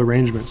barber pole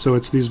arrangement. So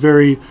it's these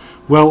very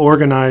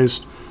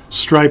well-organized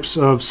stripes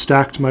of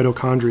stacked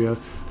mitochondria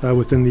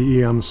within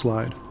the EM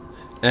slide.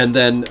 And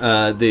then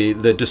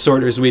the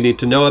disorders we need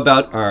to know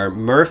about are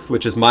MRF,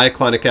 which is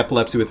myoclonic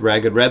epilepsy with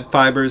ragged red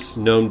fibers,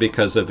 known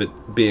because of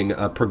it being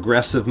a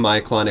progressive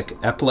myoclonic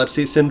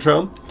epilepsy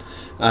syndrome.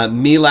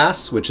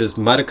 MELAS, which is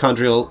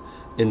mitochondrial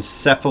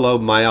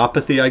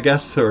encephalomyopathy, I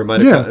guess, or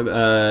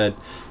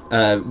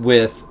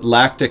with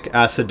lactic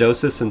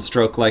acidosis and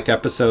stroke-like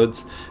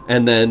episodes.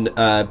 And then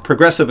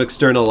progressive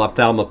external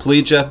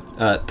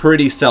ophthalmoplegia,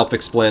 pretty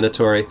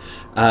self-explanatory,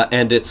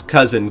 and its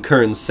cousin,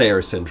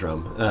 Kearns-Sayre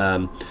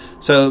syndrome.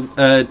 So,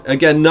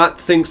 again, not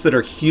things that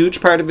are huge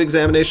part of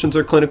examinations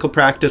or clinical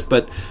practice,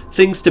 but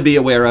things to be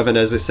aware of. And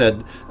as I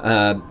said,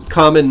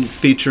 common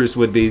features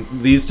would be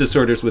these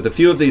disorders with a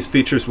few of these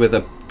features with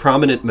a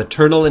prominent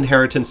maternal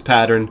inheritance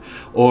pattern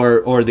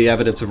or the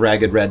evidence of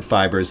ragged red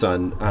fibers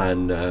on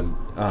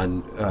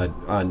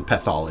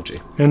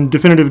pathology. And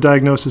definitive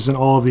diagnosis in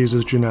all of these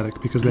is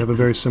genetic because they have a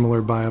very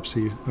similar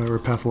biopsy or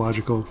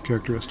pathological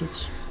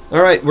characteristics.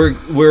 All right,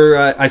 we're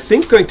I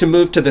think going to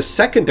move to the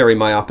secondary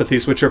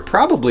myopathies, which are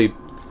probably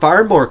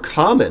far more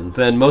common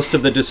than most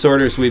of the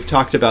disorders we've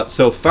talked about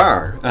so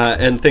far,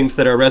 and things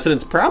that our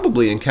residents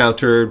probably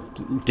encounter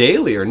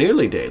daily or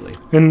nearly daily.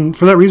 And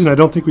for that reason, I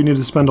don't think we need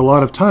to spend a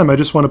lot of time. I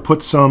just want to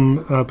put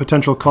some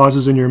potential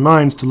causes in your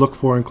minds to look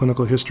for in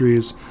clinical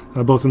histories,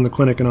 both in the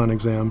clinic and on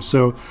exam.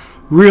 So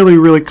really,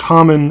 really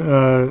common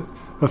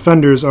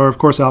offenders are, of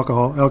course,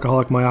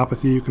 alcoholic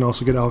myopathy. You can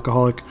also get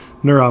alcoholic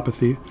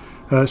neuropathy.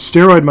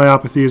 Steroid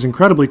myopathy is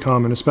incredibly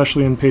common,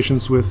 especially in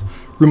patients with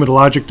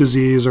rheumatologic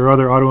disease or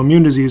other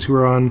autoimmune disease who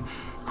are on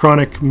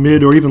chronic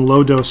mid or even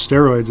low-dose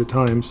steroids at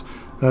times.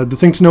 The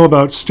thing to know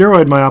about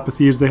steroid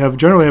myopathy is they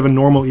generally have a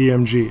normal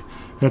EMG.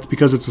 And that's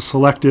because it's a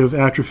selective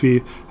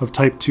atrophy of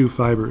type 2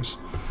 fibers.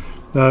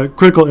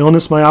 Critical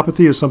illness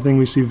myopathy is something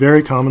we see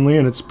very commonly,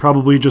 and it's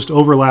probably just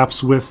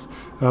overlaps with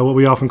what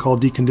we often call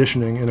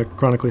deconditioning in a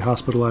chronically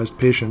hospitalized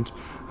patient.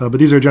 But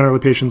these are generally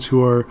patients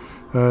who are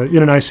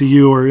in an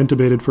ICU or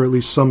intubated for at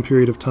least some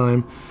period of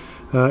time.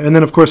 And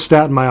then, of course,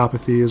 statin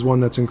myopathy is one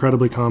that's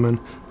incredibly common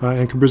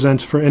and can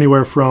present for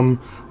anywhere from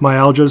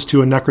myalgias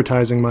to a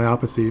necrotizing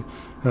myopathy.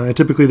 And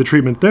typically the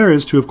treatment there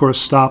is to, of course,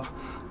 stop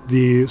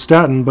the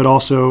statin, but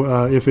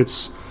also, if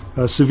it's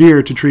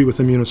severe, to treat with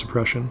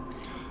immunosuppression.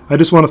 I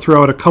just want to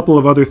throw out a couple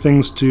of other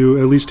things to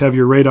at least have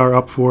your radar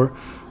up for.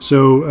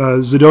 So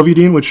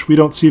zidovudine, which we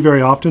don't see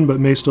very often but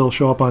may still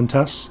show up on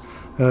tests,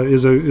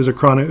 is a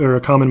chronic or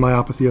a common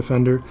myopathy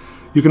offender.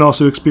 You can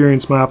also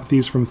experience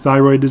myopathies from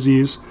thyroid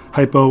disease,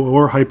 hypo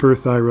or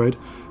hyperthyroid,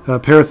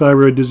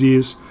 parathyroid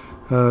disease.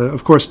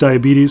 Of course,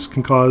 diabetes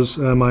can cause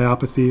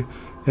myopathy,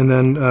 and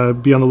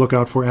then be on the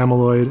lookout for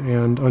amyloid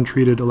and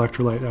untreated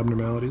electrolyte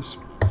abnormalities.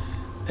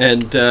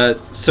 And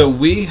so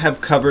we have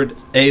covered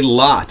a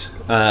lot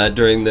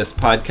during this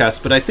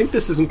podcast, but I think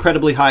this is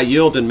incredibly high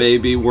yield and may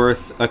be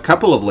worth a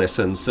couple of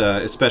listens,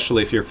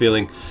 especially if you're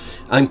feeling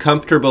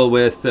uncomfortable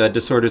with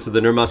disorders of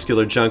the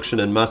neuromuscular junction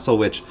and muscle,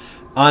 which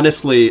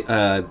honestly,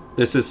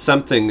 this is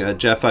something,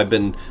 Jeff, I've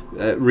been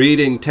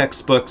reading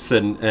textbooks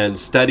and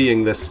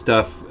studying this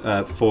stuff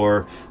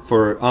for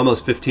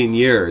almost 15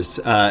 years,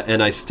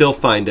 and I still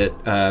find it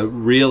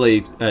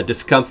really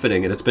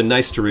discomforting, and it's been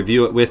nice to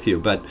review it with you.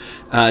 But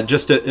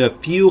just a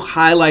few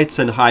highlights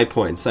and high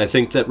points. I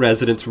think that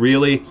residents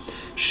really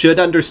should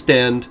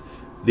understand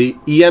the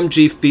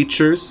EMG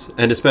features,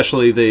 and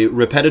especially the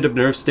repetitive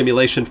nerve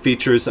stimulation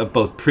features of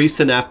both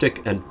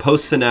presynaptic and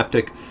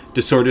postsynaptic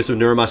disorders of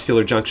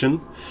neuromuscular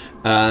junction,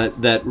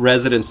 that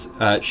residents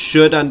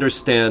should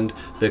understand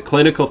the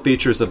clinical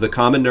features of the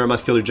common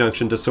neuromuscular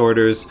junction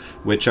disorders,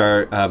 which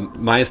are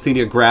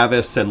myasthenia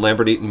gravis and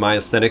Lambert-Eaton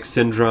myasthenic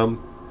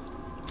syndrome,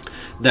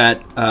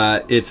 that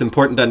it's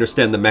important to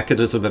understand the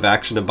mechanism of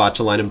action of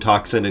botulinum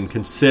toxin and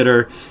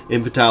consider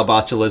infantile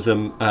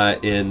botulism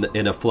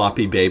in a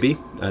floppy baby,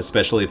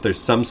 especially if there's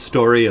some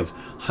story of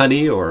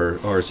honey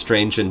or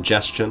strange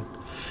ingestion.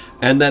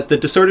 And that the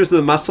disorders of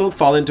the muscle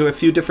fall into a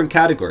few different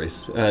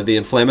categories. The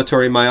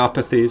inflammatory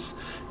myopathies,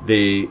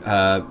 the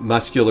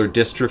muscular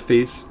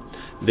dystrophies,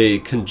 the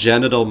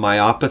congenital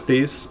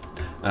myopathies.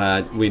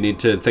 We need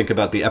to think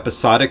about the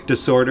episodic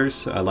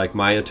disorders like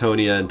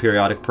myotonia and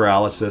periodic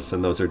paralysis,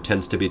 and those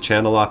tends to be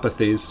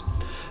channelopathies,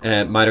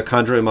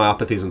 mitochondrial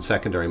myopathies, and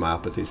secondary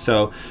myopathies.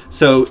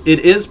 So it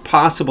is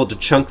possible to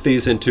chunk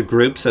these into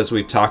groups, as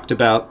we've talked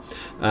about,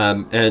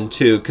 and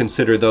to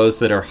consider those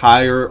that are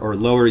higher or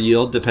lower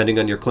yield depending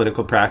on your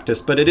clinical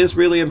practice. But it is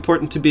really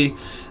important to be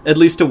at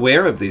least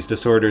aware of these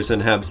disorders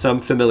and have some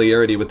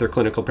familiarity with their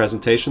clinical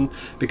presentation,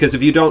 because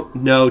if you don't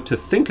know to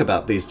think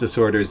about these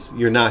disorders,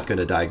 you're not going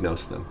to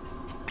diagnose them.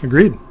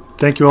 Agreed.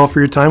 Thank you all for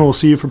your time. We'll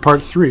see you for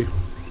part 3.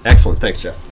 Excellent. Thanks, Jeff.